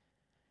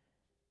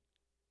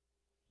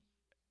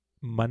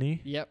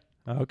 Money? Yep.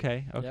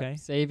 Okay. Yep.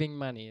 Saving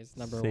money is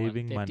number 1.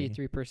 Saving money.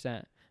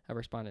 53% of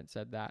respondents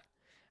said that.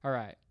 All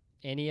right.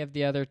 Any of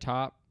the other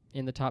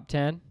in the top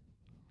 10?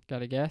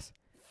 Got a guess?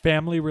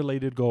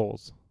 Family-related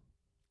goals.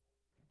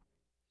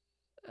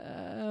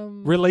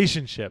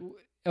 Relationship.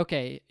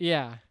 Okay.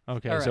 Yeah.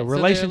 Okay. All right. So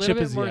relationship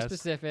is yes. more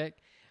specific.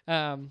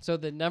 So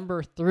the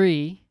number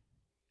 3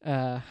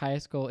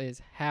 highest goal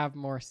is have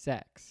more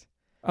sex.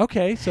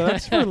 Okay, so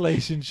that's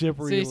relationship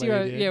related. So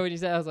you see when you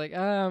said, I was like,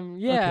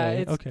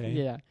 yeah, okay.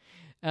 Yeah.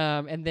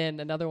 And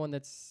then another one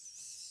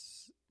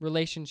that's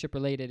relationship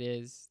related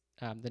is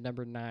the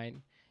number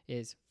 9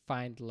 is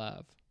find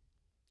love.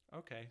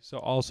 Okay, so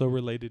also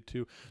related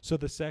to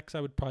the sex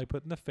I would probably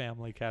put in the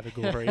family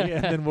category,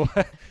 and then we'll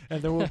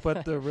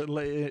put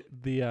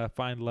the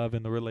find love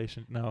in the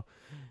relation. No,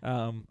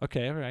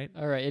 okay, all right.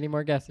 Any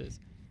more guesses?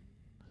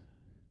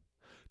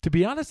 To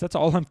be honest, that's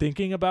all I'm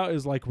thinking about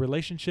is like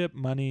relationship,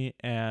 money,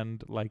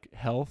 and like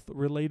health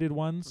related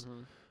ones.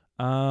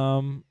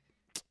 Mm-hmm.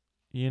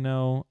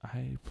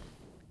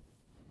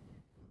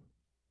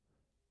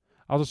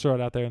 I'll just throw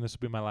it out there, and this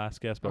will be my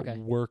last guess. But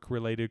work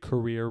related,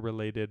 career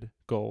related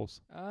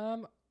goals.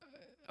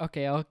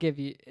 Okay, I'll give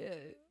you.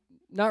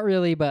 Not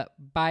really, but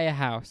buy a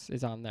house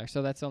is on there.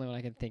 So that's the only one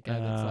I can think of.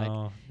 It's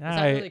not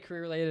really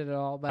career related at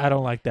all. But I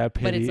don't like that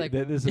pity. But it's like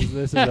this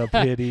is a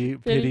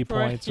pity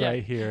points yeah.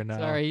 right here. No.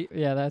 Sorry.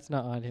 Yeah, that's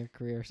not on here.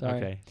 Career. Sorry.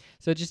 Okay.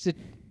 So just to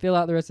fill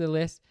out the rest of the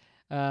list,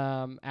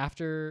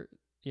 after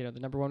the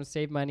number 1 was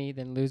save money,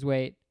 then lose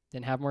weight,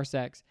 then have more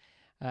sex,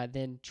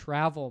 then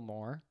travel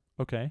more.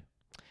 Okay.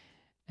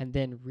 And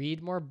then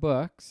read more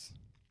books.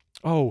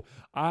 Oh,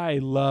 I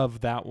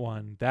love that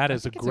one. That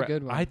is a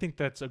good one. I think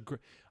that's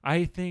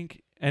I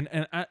think, and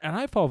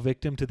I fall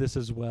victim to this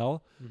as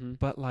well. Mm-hmm.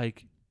 But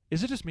like,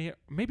 is it just me?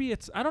 Maybe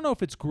I don't know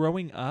if it's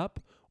growing up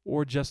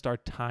or just our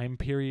time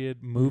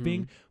period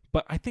moving. Mm-hmm.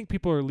 But I think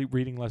people are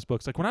reading less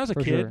books. Like when I was a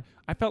kid, sure.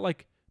 I felt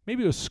like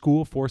maybe it was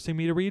school forcing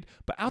me to read.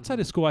 But outside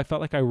of school, I felt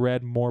like I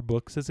read more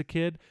books as a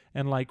kid.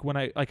 And like when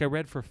I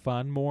read for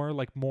fun more,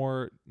 like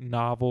more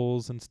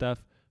novels and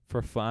stuff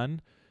for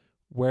fun.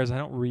 Whereas I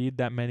don't read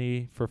that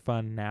many for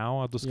fun now.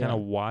 I'll just kind of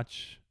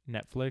watch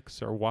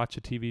Netflix or watch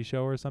a TV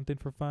show or something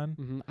for fun.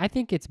 Mm-hmm. I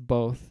think it's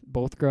both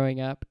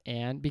growing up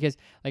and because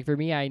like for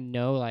me, I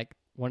know like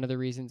one of the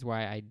reasons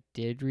why I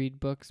did read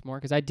books more,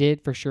 because I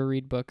did for sure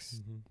read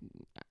books,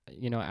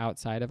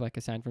 outside of like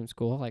aside from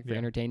school, like for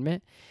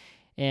entertainment.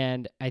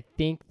 And I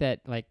think that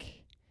like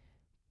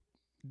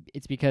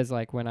it's because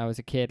like when I was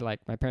a kid, like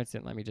my parents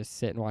didn't let me just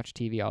sit and watch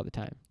TV all the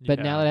time. But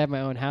now that I have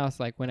my own house,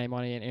 like when I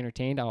want to get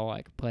entertained, I'll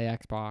like play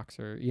Xbox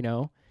or,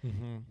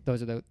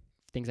 those are the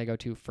things I go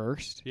to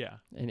first. Yeah.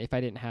 And if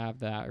I didn't have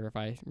that, or if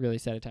I really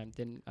set a time,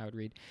 then I would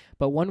read.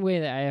 But one way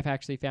that I have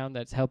actually found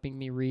that's helping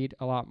me read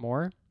a lot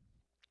more,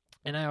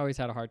 and I always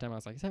had a hard time. I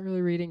was like, is that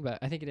really reading? But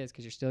I think it is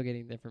because you're still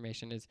getting the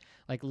information, is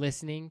like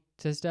listening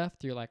to stuff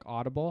through like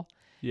Audible.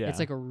 Yeah. It's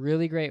like a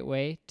really great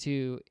way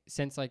to,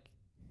 since like,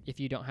 if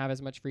you don't have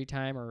as much free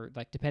time or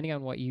like depending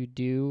on what you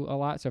do a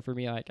lot. So for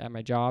me, like at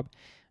my job,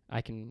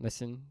 I can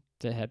listen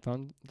to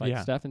headphone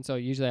stuff. And so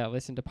usually I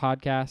listen to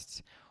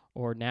podcasts,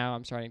 or now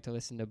I'm starting to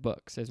listen to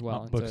books as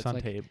well. And books so on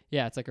like, tape.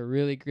 Yeah. It's like a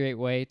really great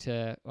way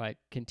to like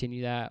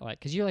continue that, like,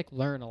 cause you like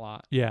learn a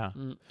lot. Yeah.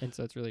 And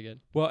so it's really good.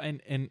 Well,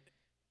 and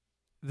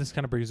this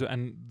kind of brings,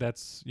 and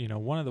that's,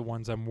 one of the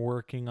ones I'm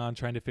working on,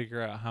 trying to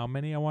figure out how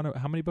many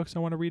books I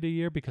want to read a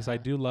year, because I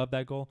do love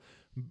that goal.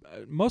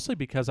 Mostly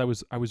because I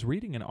was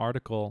reading an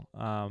article,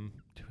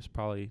 it was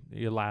probably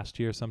last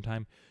year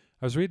sometime.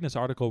 I was reading this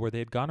article where they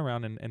had gone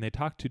around and they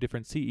talked to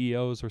different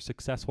CEOs or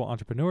successful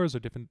entrepreneurs or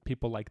different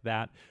people like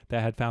that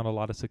had found a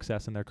lot of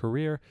success in their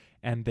career.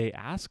 And they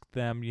asked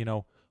them,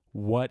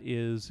 what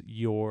is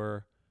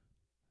your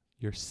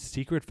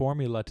secret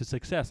formula to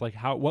success? Like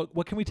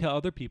what can we tell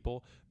other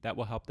people that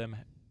will help them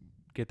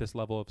get this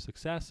level of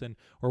success,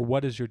 or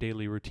what is your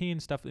daily routine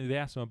stuff? They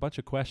asked them a bunch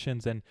of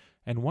questions, and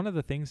one of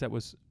the things that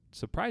was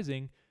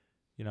surprising,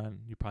 and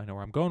you probably know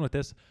where I'm going with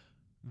this,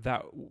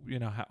 that,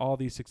 all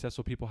these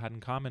successful people had in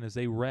common is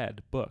they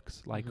read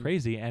books like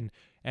crazy. And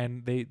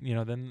they,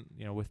 then,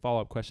 with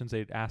follow-up questions,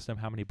 they'd ask them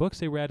how many books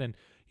they read. And,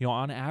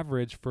 on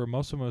average for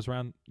most of them, it was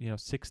around,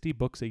 60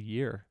 books a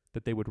year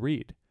that they would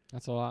read.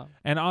 That's a lot.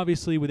 And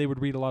obviously they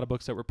would read a lot of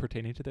books that were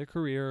pertaining to their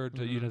career, or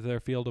to, their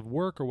field of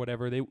work or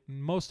whatever.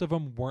 Most of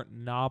them weren't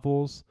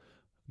novels.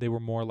 They were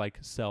more like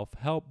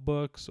self-help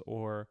books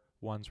or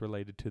ones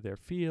related to their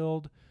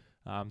field,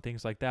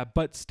 things like that.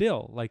 But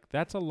still, like,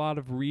 that's a lot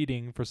of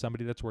reading for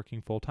somebody that's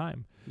working full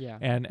time. Yeah.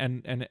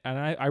 And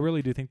I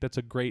really do think that's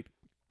a great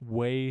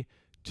way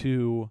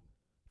to,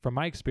 from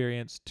my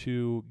experience,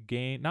 to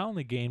not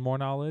only gain more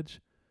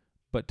knowledge,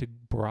 but to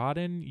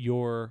broaden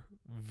your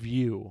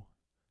view.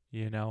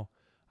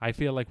 I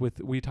feel like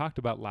we talked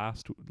about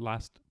last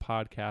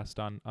podcast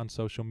on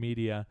social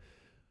media,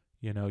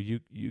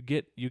 you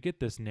get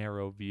this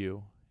narrow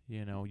view,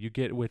 you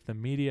get with the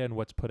media and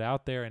what's put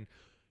out there, and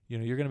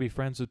you're going to be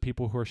friends with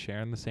people who are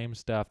sharing the same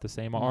stuff, the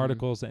same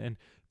articles and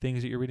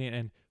things that you're reading.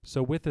 And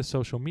so with the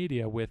social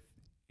media, with,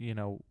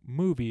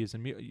 movies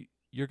and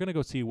you're going to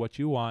go see what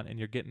you want, and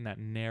you're getting that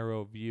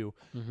narrow view.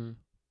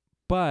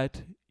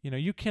 But,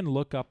 you can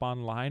look up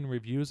online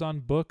reviews on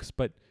books,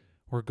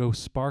 or go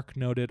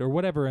SparkNote it or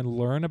whatever and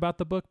learn about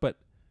the book, but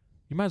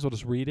you might as well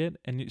just read it.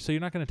 And so you're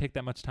not going to take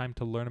that much time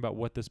to learn about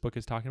what this book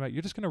is talking about.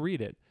 You're just going to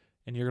read it,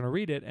 and you're going to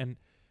read it, and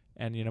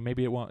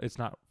maybe it's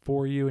not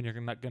for you, and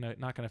you're not going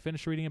to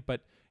finish reading it,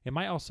 but it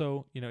might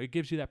also, it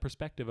gives you that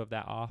perspective of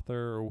that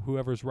author or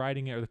whoever's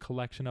writing it, or the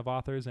collection of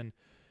authors. And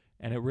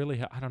it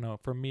really, I don't know,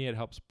 for me, it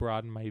helps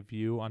broaden my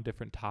view on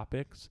different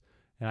topics.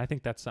 And I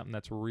think that's something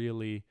that's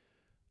really,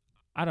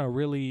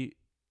 really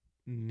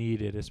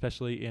needed,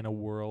 especially in a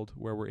world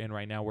where we're in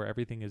right now, where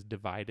everything is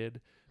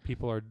divided.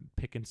 People are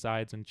picking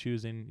sides and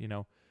choosing,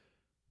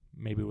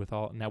 maybe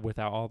without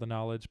all the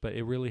knowledge, but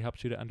it really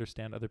helps you to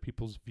understand other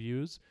people's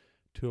views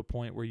to a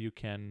point where you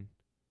can,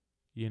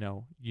 you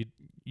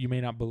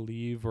may not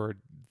believe or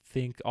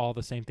think all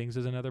the same things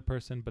as another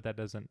person, but that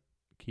doesn't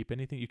keep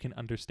anything. You can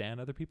understand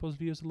other people's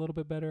views a little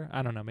bit better.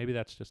 I don't know, maybe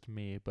that's just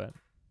me, but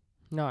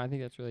no, I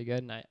think that's really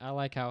good. And I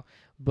like how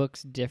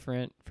books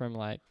different from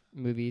like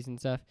movies and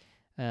stuff,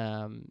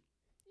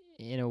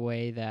 in a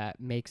way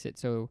that makes it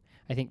so,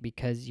 I think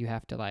because you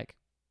have to like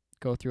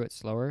go through it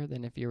slower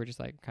than if you were just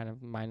like kind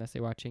of mindlessly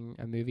watching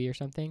a movie or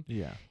something.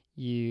 Yeah.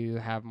 You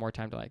have more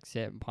time to like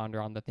sit and ponder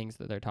on the things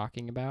that they're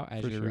talking about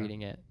as you're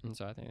reading it. And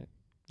so I think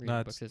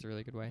reading books is a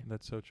really good way.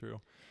 That's so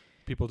true.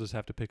 People just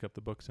have to pick up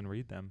the books and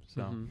read them.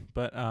 So,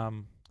 but,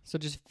 so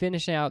just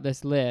finishing out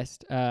this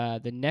list,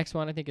 the next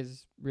one I think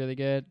is really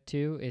good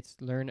too. It's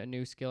learn a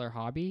new skill or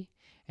hobby.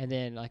 And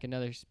then like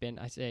another spin,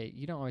 I say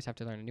you don't always have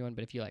to learn a new one,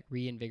 but if you like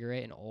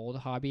reinvigorate an old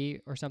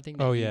hobby or something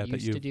that you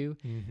used to do,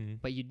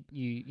 but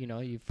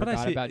you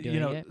forgot about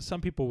doing it.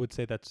 Some people would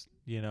say that's,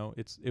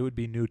 it would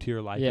be new to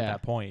your life at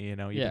that point, even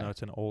though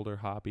it's an older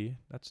hobby.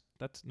 I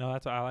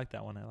like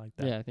that one. I like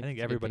that. Yeah, I think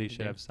everybody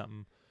should have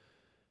something.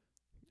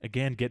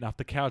 Again, getting off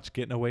the couch,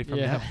 getting away from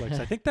Netflix.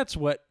 I think that's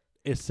what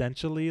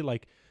essentially,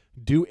 like,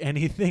 do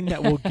anything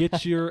that will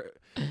get your,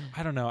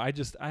 I don't know.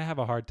 I have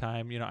a hard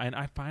time, and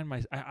I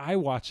find I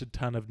watch a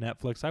ton of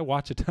Netflix. I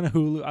watch a ton of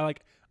Hulu.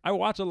 I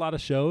watch a lot of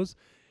shows,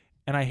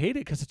 and I hate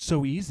it because it's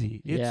so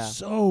easy. It's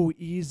so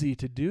easy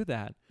to do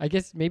that. I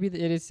guess maybe it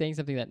is saying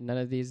something that none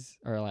of these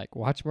are like,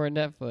 watch more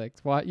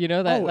Netflix.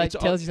 That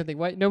tells you something.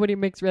 Why nobody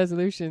makes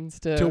resolutions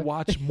to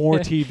watch more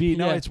TV.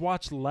 No, it's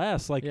watch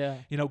less. Like,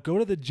 go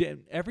to the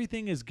gym.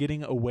 Everything is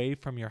getting away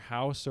from your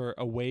house or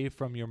away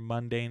from your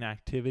mundane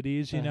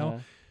activities,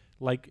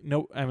 Like,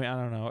 no, I mean, I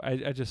don't know. I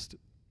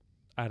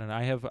don't know.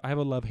 I have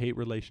a love-hate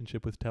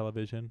relationship with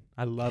television.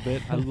 I love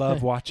it. I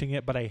love watching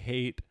it, but I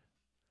hate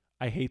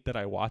that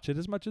I watch it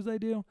as much as I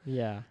do.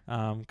 Yeah.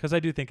 Because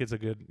I do think it's a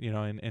good,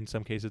 in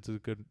some cases, it's a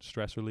good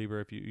stress reliever.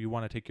 If you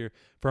want to take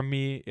for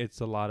me, it's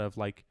a lot of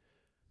like,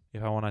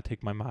 if I want to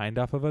take my mind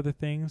off of other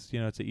things,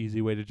 it's an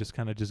easy way to just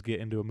kind of just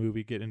get into a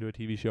movie, get into a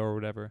TV show or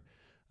whatever.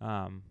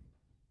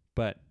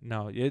 But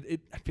no,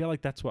 I feel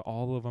like that's what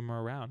all of them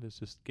are around, is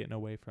just getting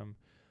away from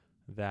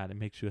that. It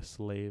makes you a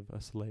slave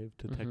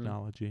to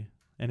technology.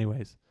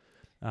 Anyways,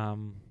 I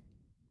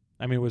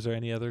mean, was there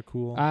any other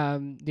cool?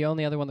 The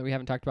only other one that we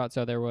haven't talked about,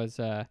 so there was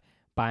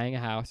buying a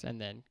house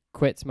and then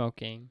quit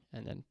smoking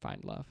and then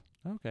find love.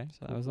 Okay.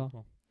 So that was all.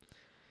 Cool.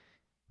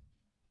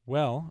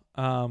 Well,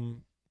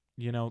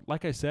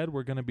 like I said,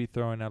 we're going to be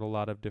throwing out a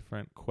lot of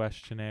different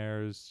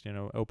questionnaires,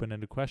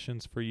 open-ended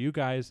questions for you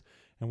guys,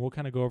 and we'll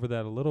kind of go over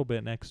that a little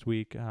bit next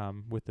week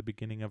with the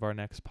beginning of our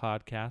next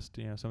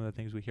podcast. Some of the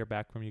things we hear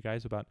back from you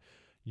guys about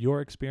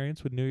your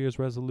experience with New Year's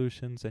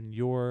resolutions and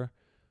your,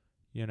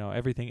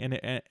 everything.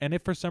 And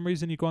if for some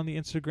reason you go on the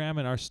Instagram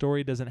and our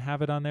story doesn't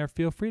have it on there,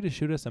 feel free to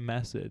shoot us a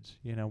message.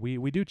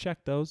 We do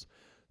check those.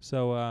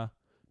 So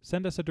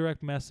send us a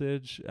direct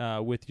message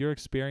with your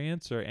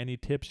experience or any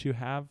tips you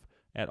have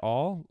at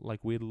all. Like,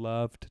 we'd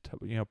love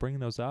to bring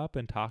those up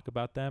and talk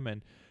about them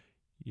and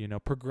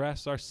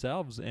progress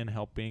ourselves in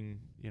helping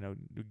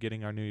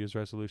getting our New Year's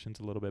resolutions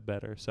a little bit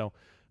better. So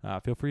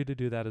feel free to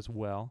do that as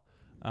well.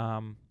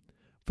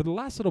 For the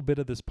last little bit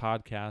of this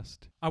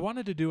podcast, I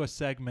wanted to do a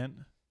segment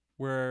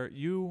where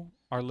you,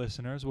 our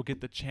listeners, will get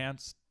the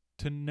chance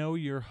to know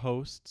your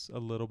hosts a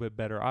little bit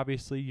better.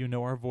 Obviously, you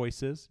know our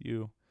voices.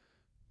 You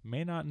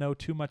may not know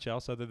too much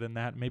else other than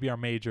that. Maybe our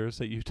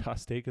majors at Utah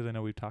State, because I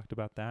know we've talked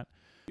about that.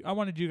 I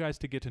wanted you guys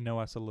to get to know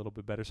us a little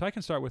bit better. So I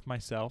can start with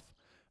myself.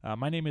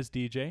 My name is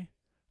DJ.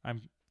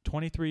 I'm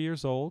 23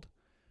 years old.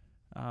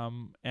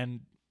 And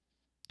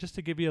just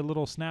to give you a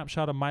little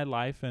snapshot of my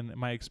life and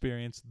my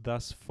experience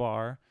thus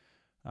far,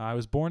 I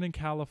was born in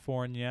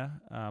California.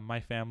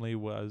 My family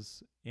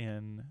was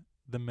in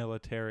the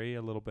military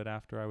a little bit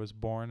after I was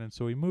born, and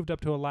so we moved up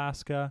to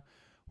Alaska.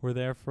 We're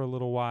there for a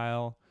little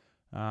while,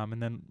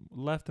 and then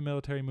left the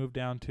military, moved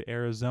down to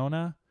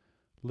Arizona,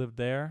 lived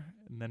there,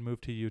 and then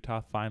moved to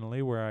Utah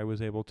finally, where I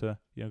was able to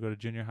go to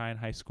junior high and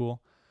high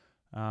school.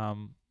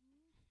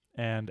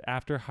 And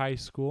after high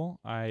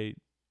school, I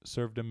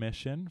served a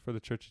mission for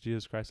the Church of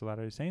Jesus Christ of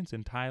Latter-day Saints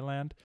in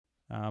Thailand.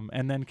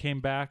 And then came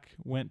back,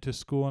 went to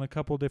school in a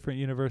couple different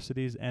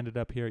universities, ended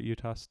up here at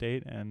Utah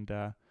State, and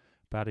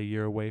about a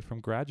year away from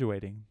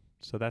graduating.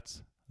 So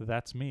that's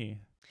me.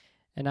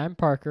 And I'm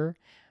Parker.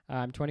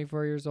 I'm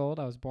 24 years old.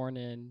 I was born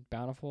in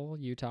Bountiful,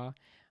 Utah.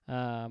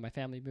 My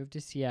family moved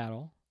to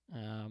Seattle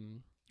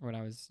when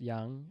I was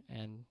young,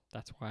 and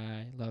that's why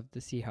I loved the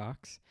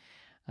Seahawks.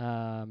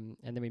 And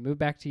then we moved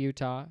back to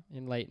Utah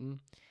in Layton.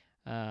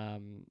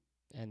 And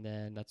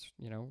then that's,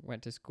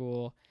 went to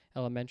school,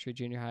 elementary,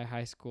 junior high,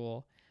 high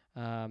school,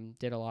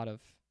 did a lot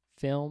of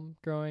film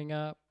growing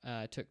up,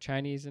 took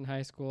Chinese in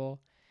high school.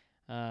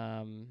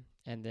 And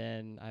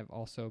then I've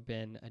also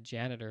been a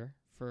janitor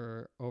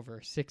for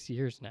over 6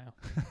 years now.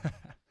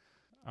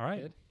 All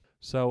right. Good.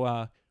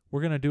 So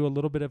we're going to do a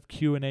little bit of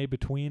Q&A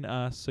between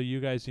us so you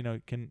guys,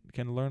 can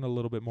learn a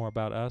little bit more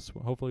about us.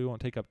 Hopefully we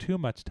won't take up too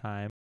much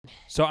time.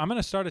 So I'm going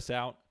to start us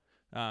out,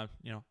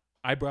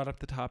 I brought up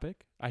the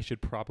topic. I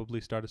should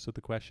probably start us with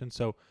the question.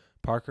 So,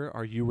 Parker,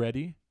 are you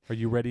ready? Are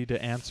you ready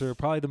to answer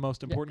probably the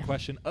most important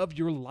question of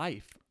your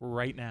life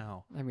right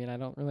now? I mean, I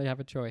don't really have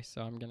a choice,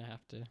 so I'm going to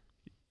have to.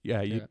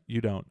 Yeah,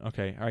 you don't.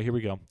 Okay. All right, here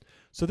we go.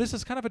 So this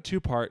is kind of a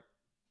two-part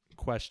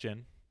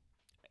question,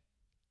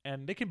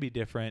 and they can be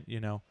different,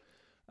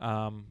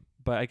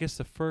 but I guess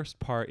the first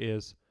part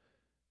is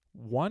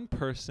one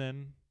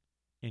person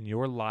in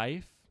your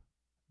life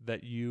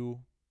that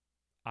you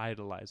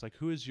idolize. Like,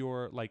 who is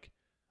your, like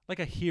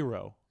a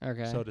hero,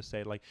 so to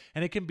say,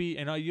 and it can be,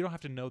 you don't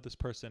have to know this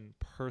person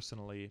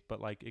personally,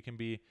 but it can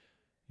be,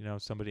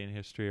 somebody in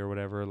history or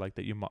whatever,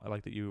 that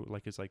you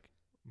is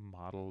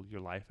model your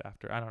life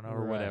after, I don't know,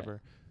 or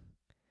whatever.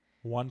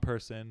 One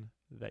person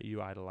that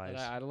you idolize.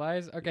 That I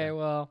idolize? Okay, Yeah.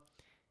 well,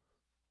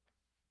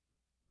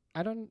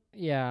 I don't,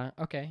 yeah,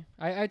 okay.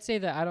 I'd say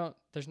that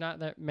there's not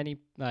that many,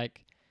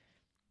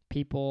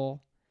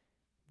 people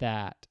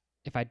that,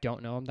 if I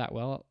don't know them that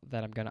well,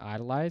 that I'm going to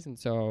idolize, and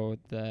so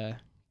the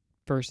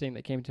first thing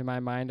that came to my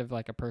mind of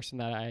a person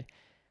that I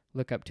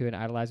look up to and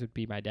idolize would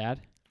be my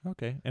dad.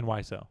 Okay. And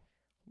why so?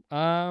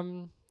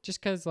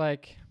 Just because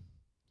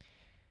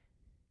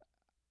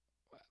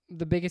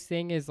the biggest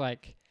thing is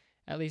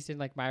at least in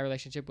my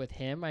relationship with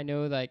him, I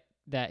know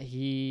that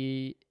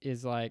he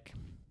is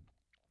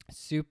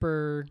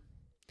super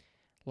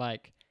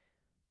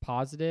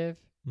positive,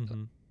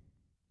 Mm-hmm.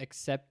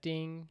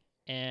 accepting,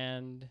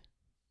 and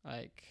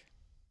I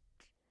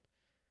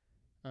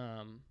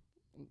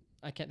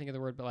can't think of the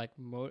word, but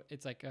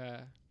it's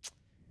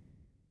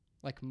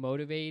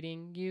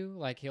motivating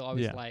you. He'll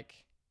always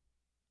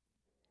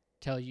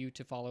tell you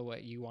to follow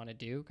what you want to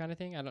do, kind of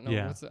thing. I don't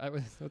know what's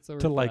the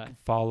word to for that?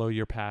 Follow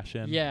your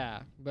passion.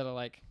 Yeah, but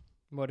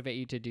motivate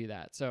you to do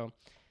that. So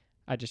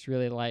I just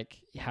really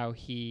like how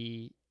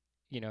he,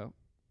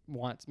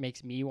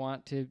 makes me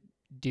want to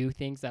do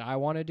things that I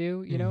want to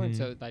do, and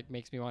so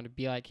makes me want to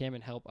be like him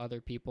and help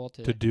other people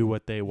to do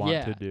what they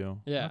want to do.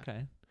 Yeah.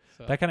 Okay.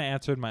 So. That kind of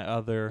answered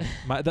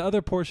the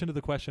other portion of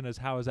the question is,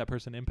 how has that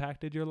person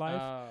impacted your life?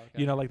 Oh,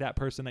 okay. That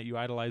person that you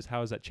idolize,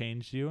 how has that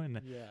changed you?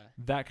 And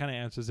that kind of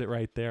answers it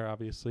right there,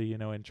 obviously,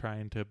 in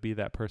trying to be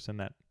that person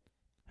that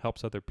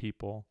helps other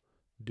people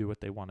do what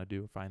they want to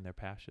do, find their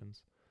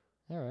passions.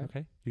 All right.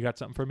 Okay. You got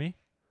something for me?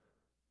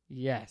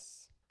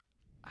 Yes.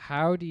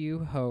 How do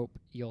you hope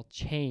you'll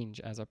change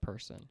as a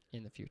person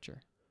in the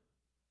future?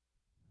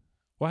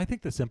 Well, I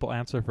think the simple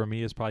answer for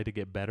me is probably to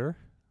get better.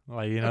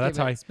 Okay, that's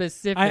how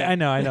specific. I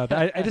know.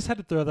 I just had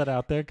to throw that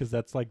out there because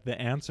that's the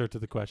answer to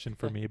the question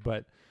for me.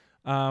 But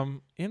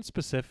in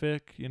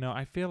specific,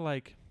 I feel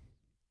I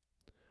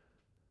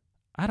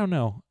don't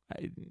know.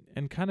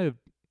 And kind of,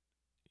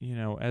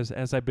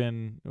 as I've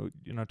been,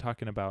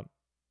 talking about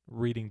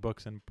reading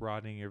books and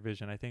broadening your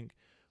vision, I think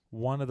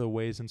one of the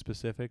ways in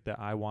specific that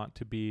I want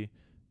to be,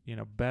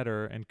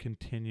 better and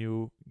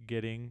continue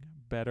getting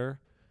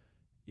better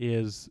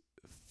is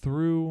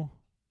through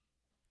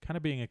kind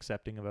of being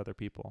accepting of other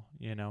people,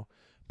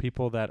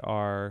 people that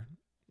are,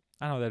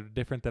 that are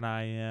different than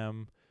I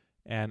am,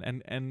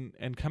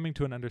 and coming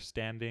to an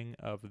understanding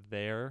of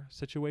their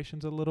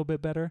situations a little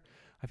bit better.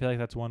 I feel like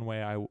that's one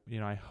way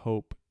I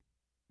hope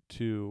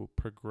to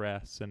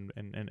progress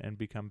and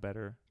become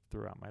better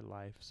throughout my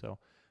life. So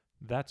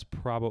that's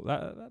probably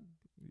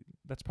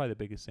that's probably the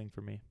biggest thing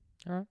for me.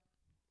 All right.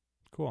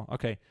 Cool.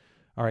 Okay.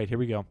 All right, here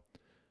we go.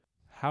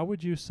 How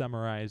would you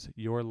summarize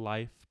your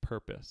life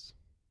purpose?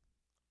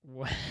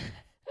 What?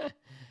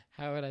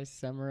 How would I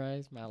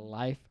summarize my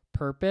life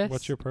purpose?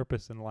 What's your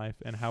purpose in life,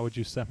 and how would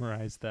you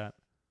summarize that?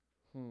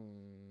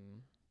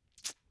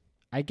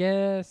 I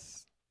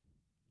guess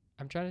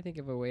I'm trying to think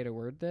of a way to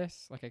word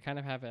this. Like I kind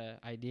of have an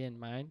idea in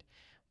mind,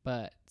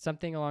 but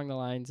something along the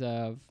lines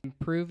of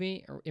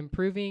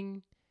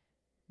improving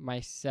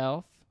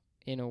myself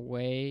in a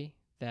way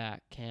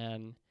that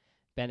can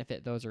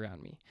benefit those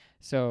around me.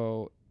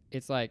 So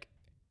it's like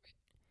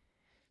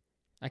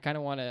I kind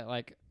of want to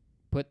like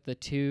put the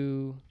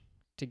two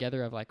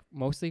together of like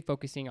mostly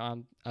focusing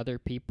on other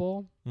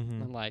people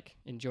Mm-hmm. and like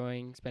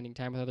enjoying spending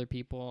time with other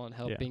people and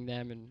helping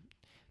them and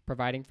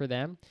providing for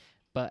them.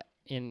 But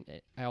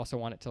I also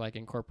want it to like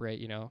incorporate,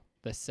 you know,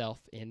 the self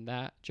in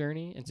that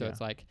journey. And so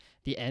it's like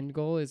the end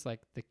goal is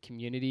like the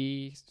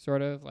community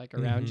sort of like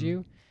around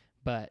you,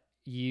 but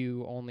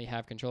you only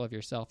have control of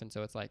yourself. And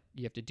so it's like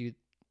you have to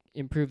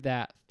improve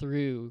that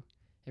through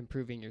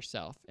improving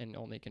yourself and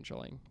only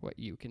controlling what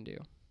you can do.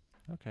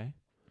 Okay.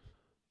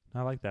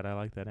 I like that. I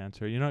like that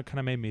answer. You know, it kind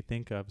of made me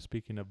think of,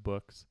 speaking of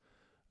books,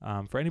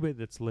 for anybody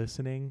that's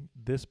listening,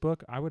 this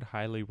book, I would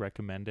highly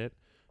recommend it.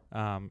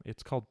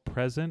 It's called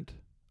Present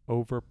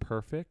Over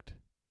Perfect.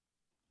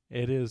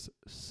 It is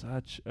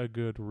such a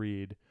good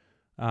read.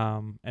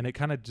 And it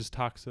kind of just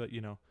talks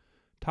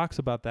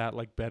about that,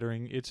 like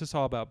bettering. It's just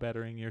all about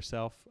bettering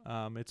yourself.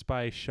 It's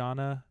by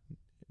Shauna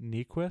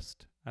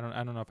Niequist. I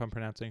don't know if I'm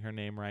pronouncing her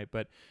name right,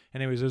 but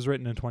anyways, it was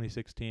written in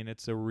 2016.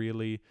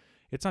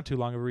 It's not too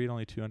long of a read,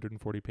 only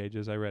 240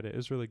 pages. I read it. It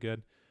was really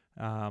good.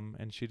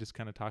 And she just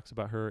kind of talks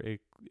about her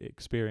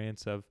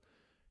experience of,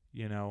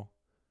 you know,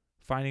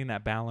 finding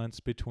that balance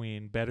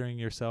between bettering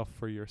yourself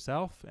for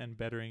yourself and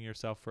bettering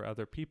yourself for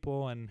other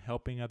people and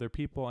helping other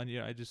people. And, you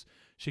know,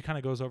 she kind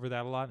of goes over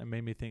that a lot and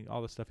made me think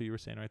all the stuff that you were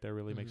saying right there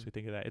really makes me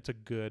think of that. It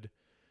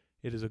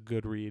is a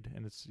good read,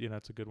 and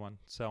it's a good one.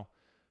 So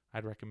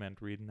I'd recommend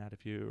reading that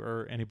if you,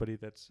 or anybody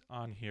that's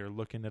on here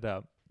looking it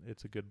up.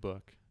 It's a good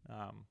book.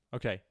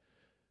 Okay.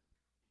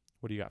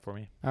 What do you got for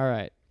me? All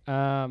right.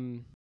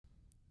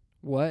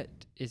 What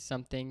is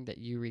something that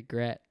you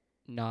regret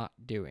not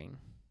doing?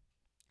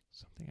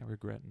 Something I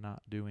regret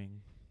not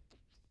doing.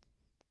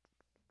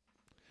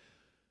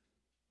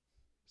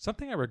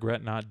 Something I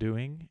regret not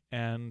doing,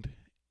 and,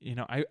 you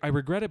know, I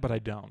regret it, but I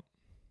don't.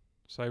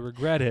 So I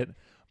regret it,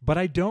 but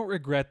I don't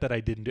regret that I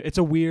didn't do it. It's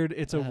a weird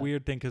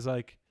thing, because,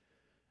 like,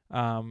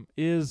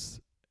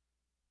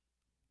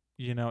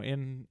 you know,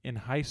 in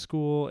high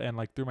school and,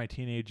 like, through my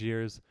teenage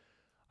years,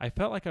 I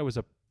felt like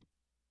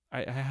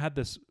I had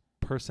this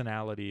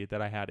personality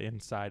that I had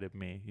inside of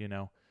me, you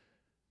know,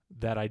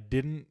 that I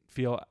didn't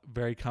feel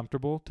very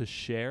comfortable to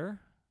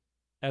share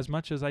as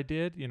much as I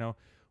did, you know,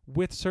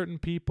 with certain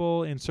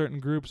people in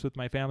certain groups, with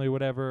my family,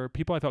 whatever.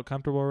 People I felt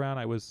comfortable around,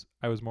 I was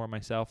more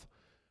myself.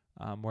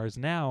 Whereas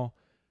now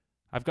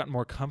I've gotten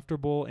more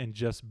comfortable in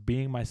just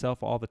being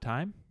myself all the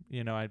time,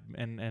 you know,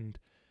 and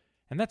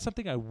that's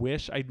something I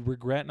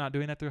regret not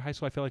doing that through high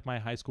school. I feel like my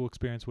high school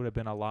experience would have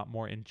been a lot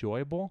more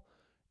enjoyable.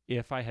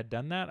 If I had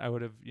done that, I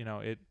would have, you know,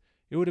 it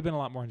would have been a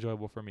lot more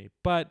enjoyable for me.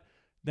 But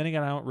then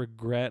again, I don't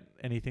regret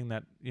anything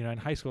that, you know, in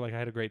high school, like, I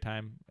had a great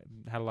time,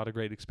 had a lot of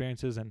great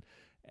experiences. And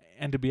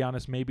to be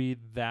honest, maybe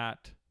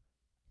that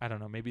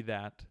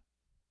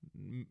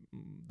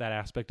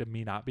aspect of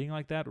me not being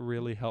like that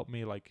really helped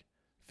me, like,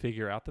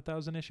 figure out that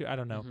was an issue. I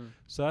don't know.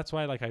 So that's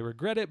why, like, I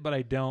regret it, but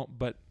I don't.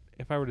 But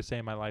if I were to say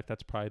in my life,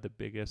 that's probably the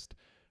biggest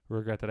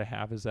regret that I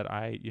have, is that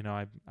I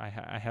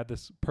had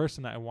this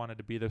person that I wanted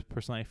to be, this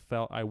person I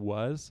felt I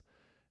was,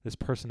 this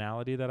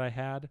personality that I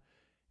had,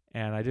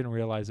 and I didn't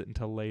realize it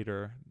until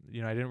later.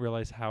 You know, I didn't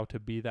realize how to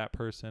be that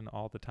person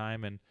all the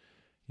time, and,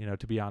 you know,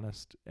 to be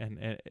honest, and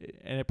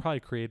it probably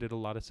created a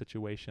lot of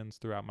situations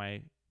throughout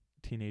my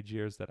teenage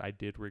years that I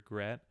did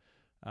regret.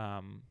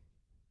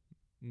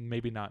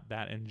 Maybe not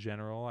that in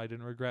general I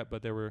didn't regret,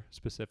 but there were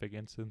specific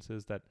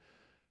instances that,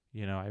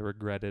 you know, I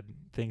regretted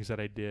things that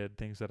I did,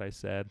 things that I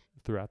said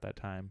throughout that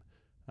time.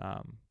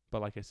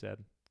 But like I said,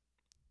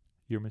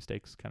 your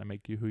mistakes kind of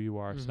make you who you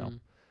are. So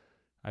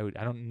I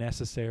don't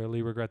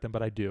necessarily regret them,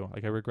 but I do.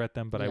 Like, I regret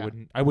them, but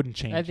I wouldn't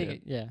change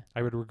it. Yeah. I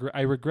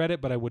regret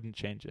it, but I wouldn't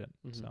change it.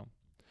 So,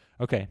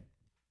 okay.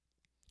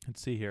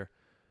 Let's see here.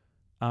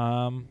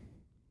 My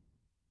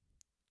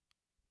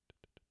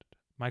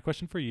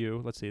question for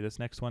you, let's see, this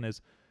next one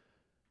is,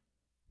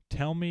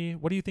 tell me,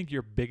 what do you think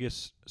your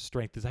biggest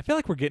strength is? I feel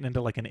like we're getting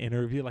into, like, an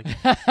interview. Like,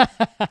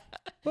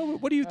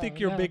 what do you think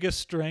your biggest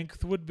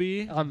strength would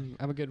be? I'm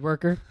a good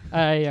worker.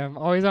 I am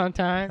always on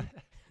time.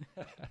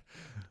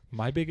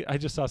 I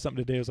just saw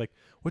something today. It was like,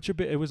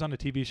 it was on a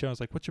TV show. I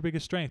was like, what's your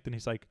biggest strength? And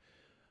he's like,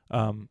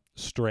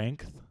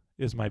 strength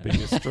is my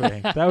biggest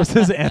strength. That was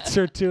his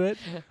answer to it.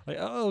 Like,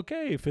 oh,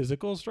 okay,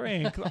 physical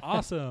strength,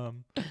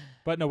 awesome.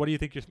 But no, what do you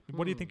think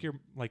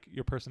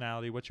your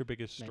personality? What's your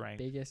biggest strength?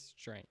 My biggest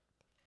strength.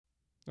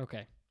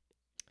 Okay.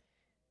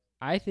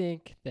 I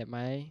think that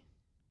my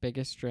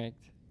biggest strength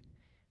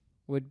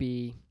would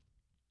be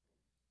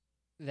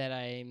that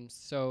I'm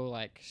so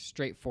like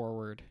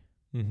straightforward.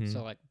 Mm-hmm.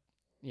 So like,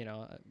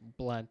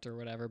 blunt or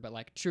whatever, but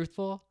like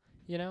truthful,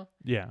 you know?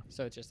 Yeah.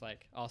 So it's just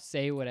like I'll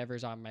say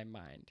whatever's on my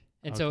mind.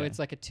 And so Okay. it's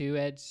like a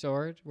two-edged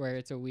sword where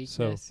it's a So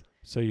weakness.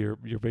 so you're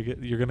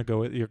gonna go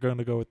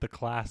with the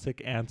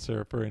classic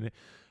answer for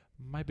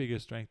my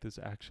biggest strength is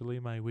actually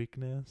my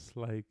weakness.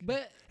 Like,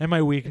 But and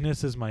my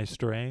weakness is my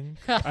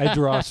strength. I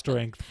draw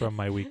strength from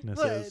my but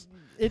weaknesses.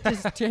 it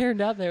just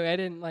turned out that way. I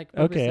didn't like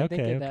Okay, purposely okay,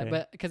 think of that, okay.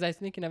 but because I was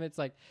thinking of it's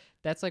like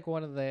that's like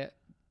one of the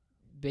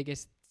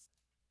biggest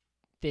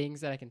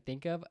things that I can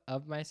think of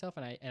myself,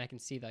 and I can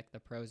see like the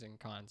pros and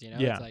cons. Yeah.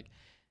 It's like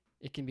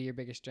it can be your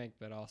biggest strength,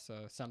 but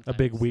also sometimes A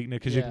big weakness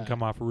because you can Yeah.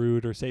 come off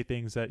rude or say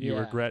things that you Yeah.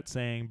 regret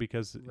saying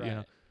because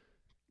Right.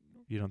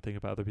 you don't think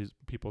about other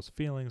people's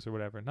feelings or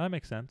whatever. No, that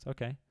makes sense.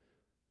 Okay.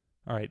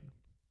 All right.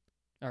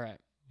 All right.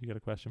 You got a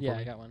question Yeah, for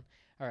me? I got one.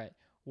 All right.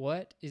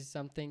 What is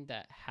something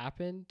that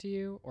happened to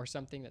you or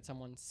something that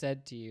someone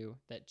said to you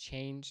that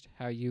changed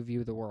how you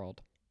view the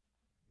world?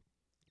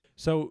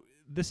 So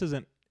this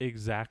isn't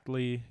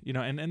exactly,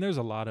 and there's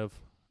a lot of,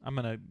 I'm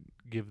going to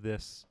give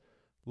this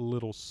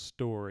little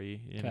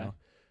story, you 'Kay. know.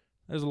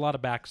 There's a lot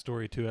of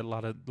backstory to it, a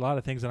lot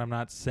of things that I'm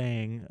not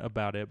saying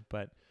about it,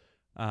 but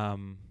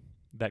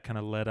that kind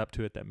of led up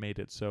to it that made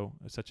it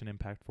such an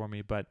impact for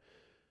me. But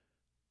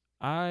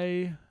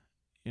I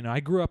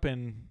grew up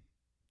in,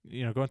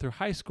 going through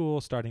high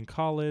school, starting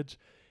college,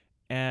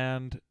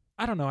 and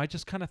I don't know, I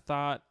just kind of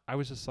thought, I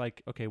was just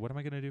like, okay, what am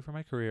I going to do for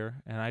my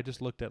career? And I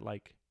just looked at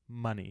like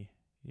money,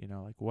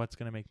 like what's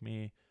going to make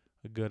me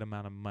a good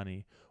amount of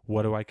money?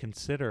 What do I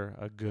consider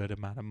a good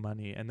amount of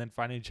money? And then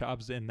finding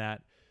jobs in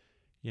that,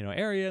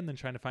 area, and then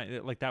trying to find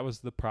it. Like that was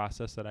the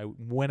process that I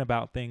went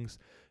about things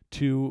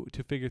to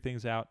figure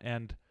things out.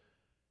 And,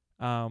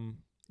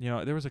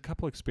 there was a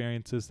couple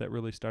experiences that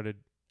really started,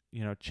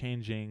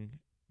 changing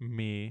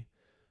me,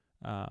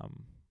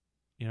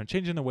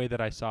 changing the way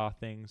that I saw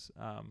things.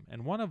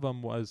 And one of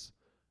them was,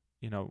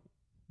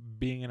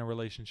 being in a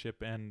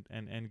relationship and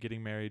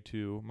getting married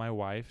to my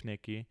wife,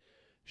 Nikki.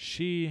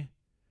 She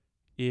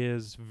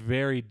is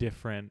very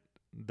different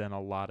than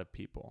a lot of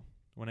people.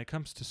 When it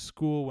comes to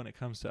school, when it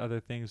comes to other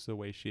things, the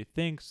way she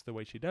thinks, the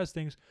way she does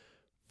things,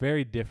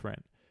 very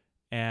different.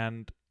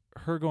 And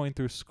her going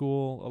through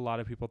school, a lot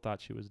of people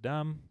thought she was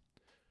dumb.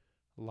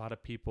 A lot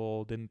of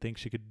people didn't think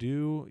she could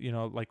do,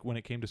 like when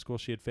it came to school,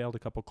 she had failed a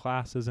couple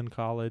classes in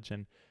college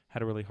and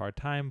had a really hard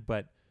time.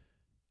 But,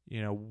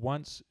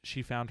 once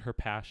she found her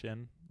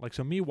passion,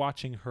 so me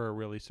watching her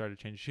really started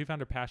changing. She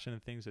found her passion in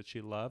things that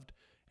she loved,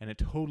 and it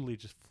totally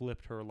just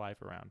flipped her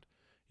life around,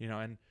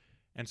 and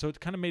so it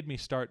kind of made me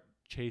start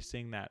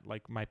chasing that,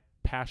 like my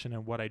passion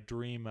and what I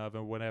dream of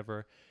and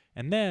whatever.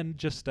 And then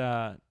just,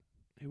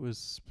 it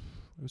was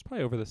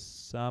probably over the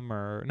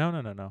summer.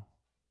 No.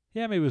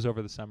 Yeah, maybe it was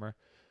over the summer.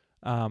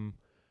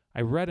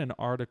 I read an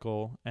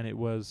article, and it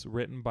was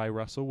written by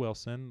Russell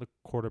Wilson, the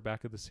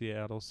quarterback of the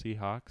Seattle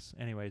Seahawks.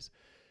 Anyways,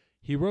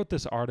 he wrote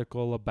this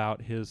article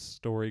about his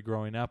story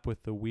growing up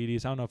with the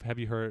Wheaties. I don't know if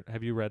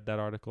have you read that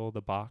article,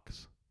 The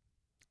Box?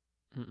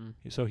 Mm-mm.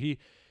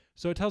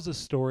 So it tells a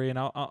story, and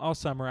I'll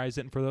summarize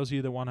it. And for those of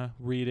you that want to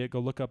read it, go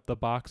look up The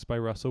Box by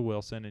Russell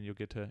Wilson, and you'll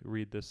get to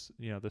read this,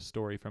 this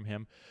story from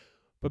him.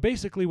 But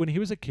basically, when he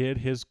was a kid,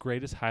 his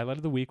greatest highlight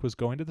of the week was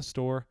going to the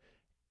store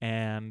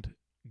and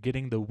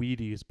getting the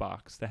Wheaties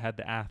box that had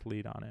the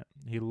athlete on it.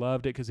 He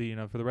loved it because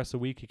for the rest of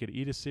the week he could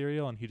eat his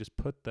cereal, and he just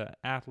put the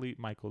athlete,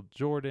 Michael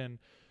Jordan,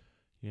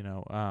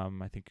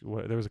 I think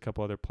there was a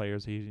couple other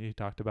players he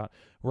talked about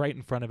right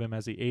in front of him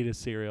as he ate his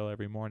cereal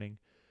every morning.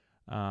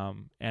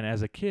 And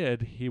as a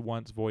kid, he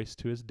once voiced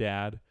to his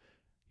dad,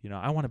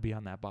 I want to be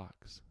on that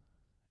box.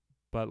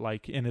 But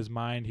like in his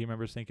mind, he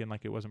remembers thinking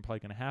like it wasn't probably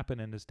going to happen.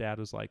 And his dad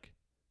was like,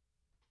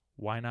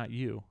 why not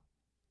you?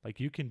 Like,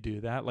 you can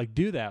do that. Like,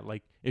 do that.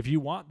 Like, if you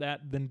want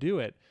that, then do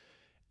it.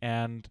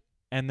 And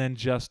then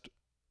just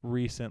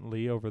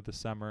recently over the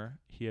summer,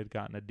 he had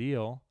gotten a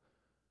deal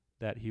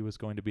that he was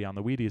going to be on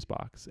the Wheaties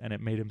box, and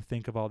it made him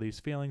think of all these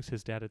feelings.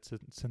 His dad had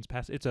since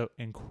passed. It's an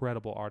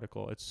incredible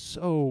article. It's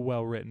so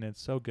well written.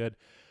 It's so good.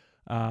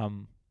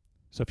 So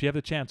if you have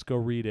the chance, go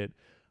read it.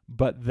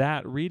 But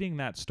reading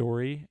that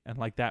story and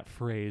like that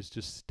phrase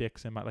just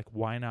sticks in my, like,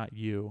 why not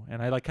you?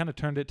 And I like kind of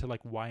turned it to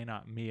like, why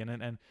not me?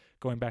 And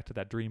going back to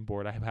that dream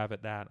board, I have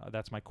it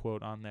that's my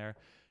quote on there.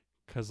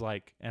 'Cause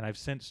like, and I've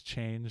since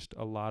changed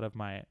a lot of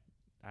my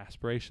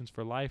aspirations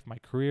for life, my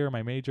career,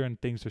 my major, and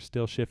things are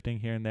still shifting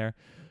here and there.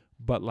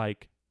 But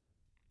like,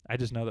 I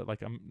just know that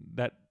like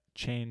that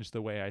changed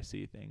the way I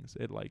see things.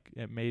 It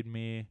made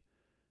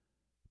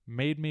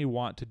me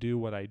want to do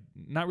what I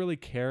not really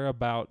care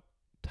about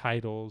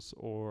titles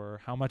or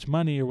how much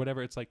money or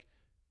whatever. It's like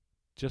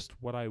just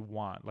what I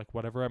want, like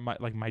whatever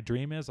my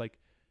dream is, like.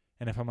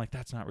 And if I'm like,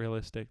 that's not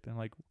realistic, then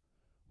like,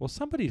 well,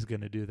 somebody's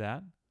gonna do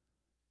that.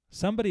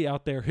 Somebody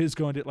out there is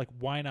going to, like,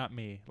 why not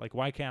me? Like,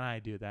 why can't I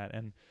do that?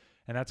 And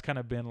that's kind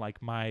of been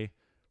like my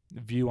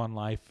view on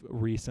life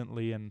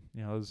recently, and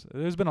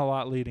there's been a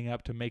lot leading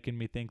up to making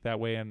me think that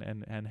way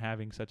and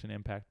having such an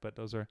impact. But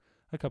those are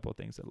a couple of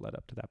things that led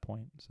up to that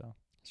point. So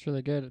it's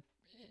really good.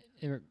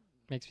 It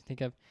makes me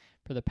think of,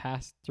 for the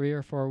past 3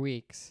 or 4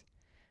 weeks,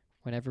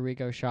 whenever we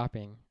go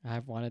shopping,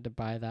 I've wanted to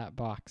buy that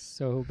box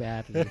so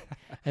badly.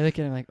 I look at it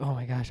and I'm like, oh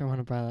my gosh, I want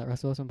to buy that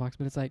Russell Wilson box,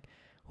 but it's like,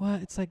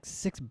 what? It's like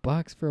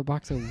 $6 for a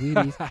box of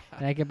Wheaties,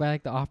 and I can buy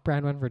like the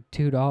off-brand one for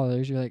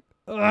 $2. You're like,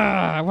 ugh,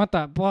 I want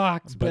that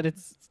box, but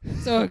it's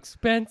so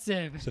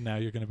expensive. So now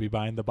you're going to be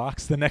buying the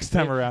box the next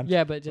time around.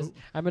 Yeah, but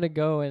I'm going to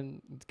go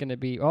and it's going to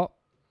be,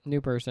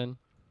 new person.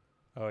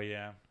 Oh,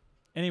 yeah.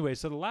 Anyway,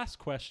 so the last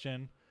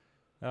question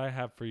that I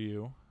have for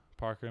you,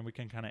 Parker, and we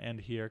can kind of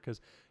end here because,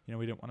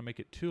 we didn't want to make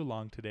it too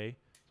long today.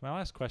 So my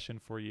last question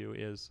for you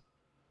is,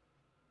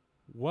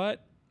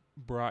 what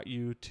brought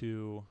you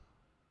to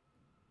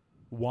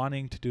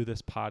wanting to do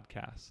this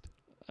podcast?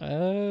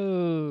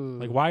 Oh.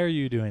 Like, why are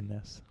you doing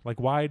this?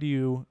 Like, why do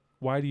you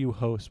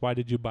host? Why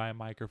did you buy a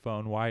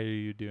microphone? Why are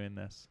you doing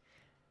this?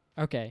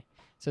 Okay.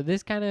 So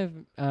this kind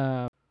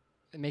of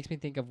it makes me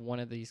think of one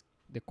of the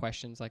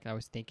questions like I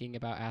was thinking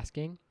about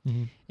asking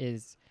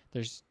is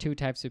there's 2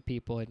 types of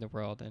people in the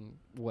world, and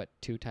what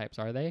 2 types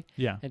are they?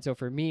 Yeah. And so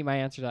for me, my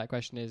answer to that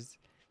question is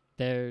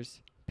there's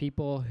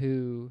people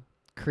who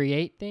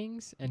create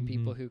things and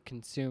people who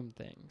consume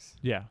things.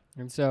 Yeah.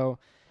 And so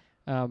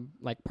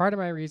like part of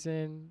my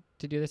reason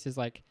to do this is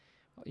like,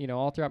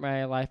 all throughout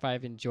my life,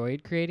 I've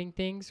enjoyed creating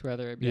things,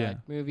 whether it be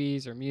like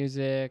movies or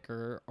music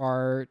or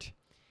art.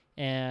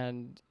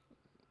 And,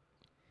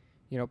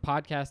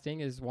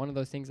 podcasting is one of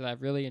those things that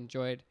I've really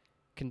enjoyed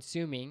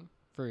consuming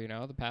for,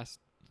 the past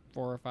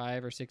 4 or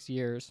 5 or 6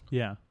 years.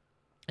 Yeah.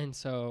 And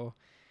so,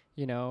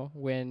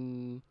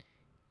 when,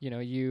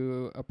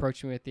 you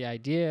approached me with the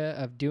idea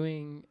of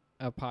doing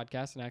a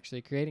podcast and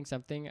actually creating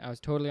something, I was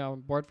totally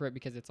on board for it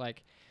because it's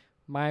like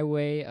my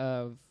way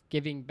of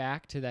giving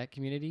back to that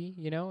community,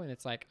 and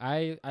it's like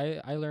I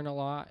learn a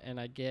lot and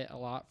I get a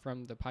lot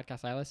from the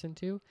podcast I listen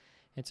to.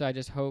 And so I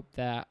just hope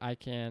that I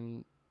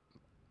can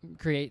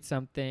create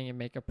something and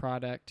make a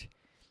product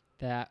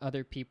that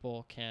other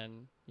people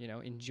can,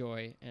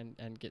 enjoy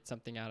and get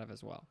something out of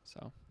as well.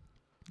 So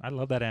I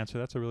love that answer.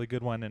 That's a really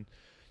good one. And,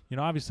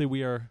 obviously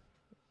we are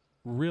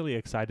really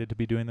excited to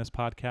be doing this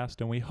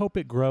podcast and we hope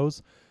it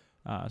grows.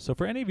 So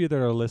for any of you that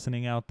are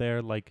listening out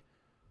there, like,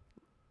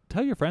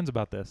 tell your friends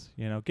about this,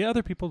 get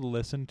other people to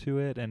listen to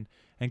it and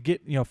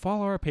get,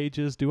 follow our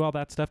pages, do all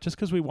that stuff just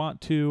because we want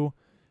to,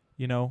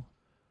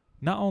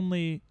 not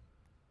only,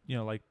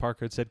 like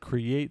Parker had said,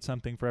 create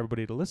something for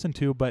everybody to listen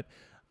to, but,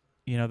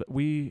 that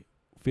we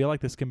feel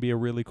like this can be a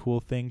really cool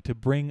thing to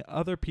bring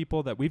other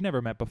people that we've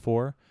never met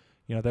before,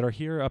 that are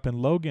here up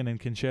in Logan and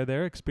can share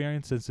their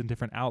experiences and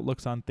different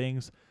outlooks on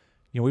things.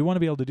 We want to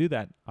be able to do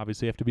that.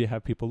 Obviously, you have to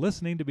have people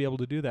listening to be able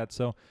to do that.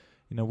 So,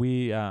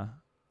 we are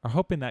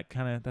hoping that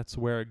that's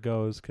where it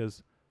goes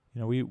because,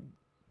 we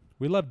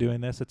love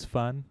doing this. It's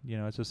fun.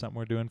 It's just something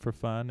we're doing for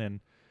fun and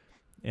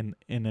in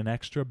an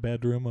extra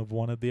bedroom of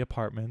one of the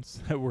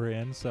apartments that we're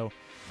in. So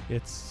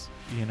it's,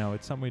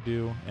 it's something we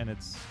do and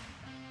it's,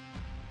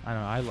 I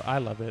don't know, I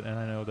love it. And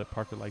I know that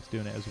Parker likes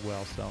doing it as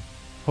well. So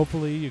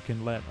hopefully you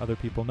can let other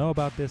people know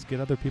about this, get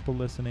other people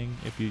listening.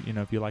 If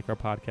if you like our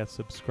podcast,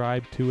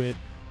 subscribe to it,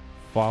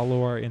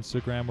 follow our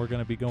Instagram. We're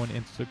going to be going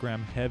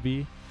Instagram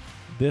heavy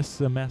this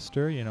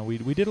semester.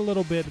 We did a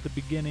little bit at the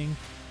beginning,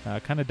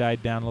 kind of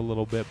died down a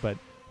little bit, but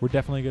we're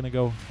definitely going to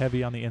go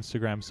heavy on the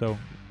Instagram. So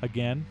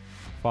again,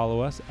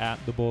 follow us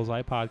at the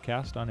Bullseye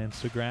Podcast on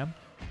Instagram.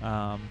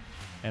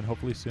 And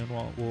hopefully soon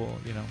we'll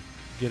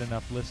get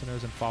enough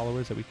listeners and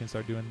followers that we can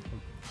start doing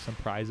some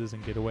prizes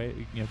and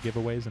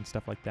giveaways and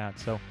stuff like that.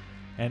 So,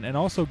 and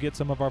also get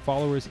some of our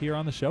followers here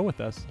on the show with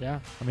us. Yeah.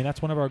 I mean,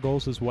 that's one of our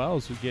goals as well,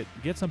 is to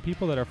get some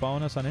people that are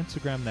following us on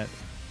Instagram that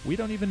we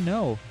don't even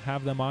know,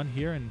 have them on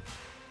here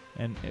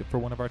and for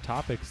one of our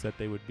topics that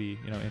they would be,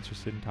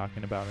 interested in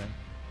talking about. And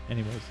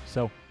anyways,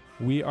 so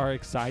we are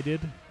excited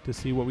to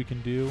see what we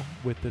can do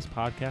with this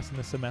podcast in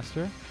the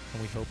semester.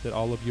 And we hope that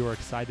all of you are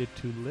excited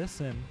to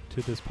listen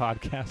to this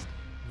podcast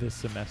this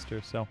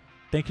semester. So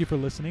thank you for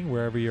listening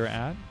wherever you're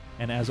at.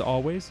 And as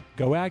always,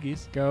 go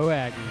Aggies. Go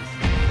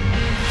Aggies.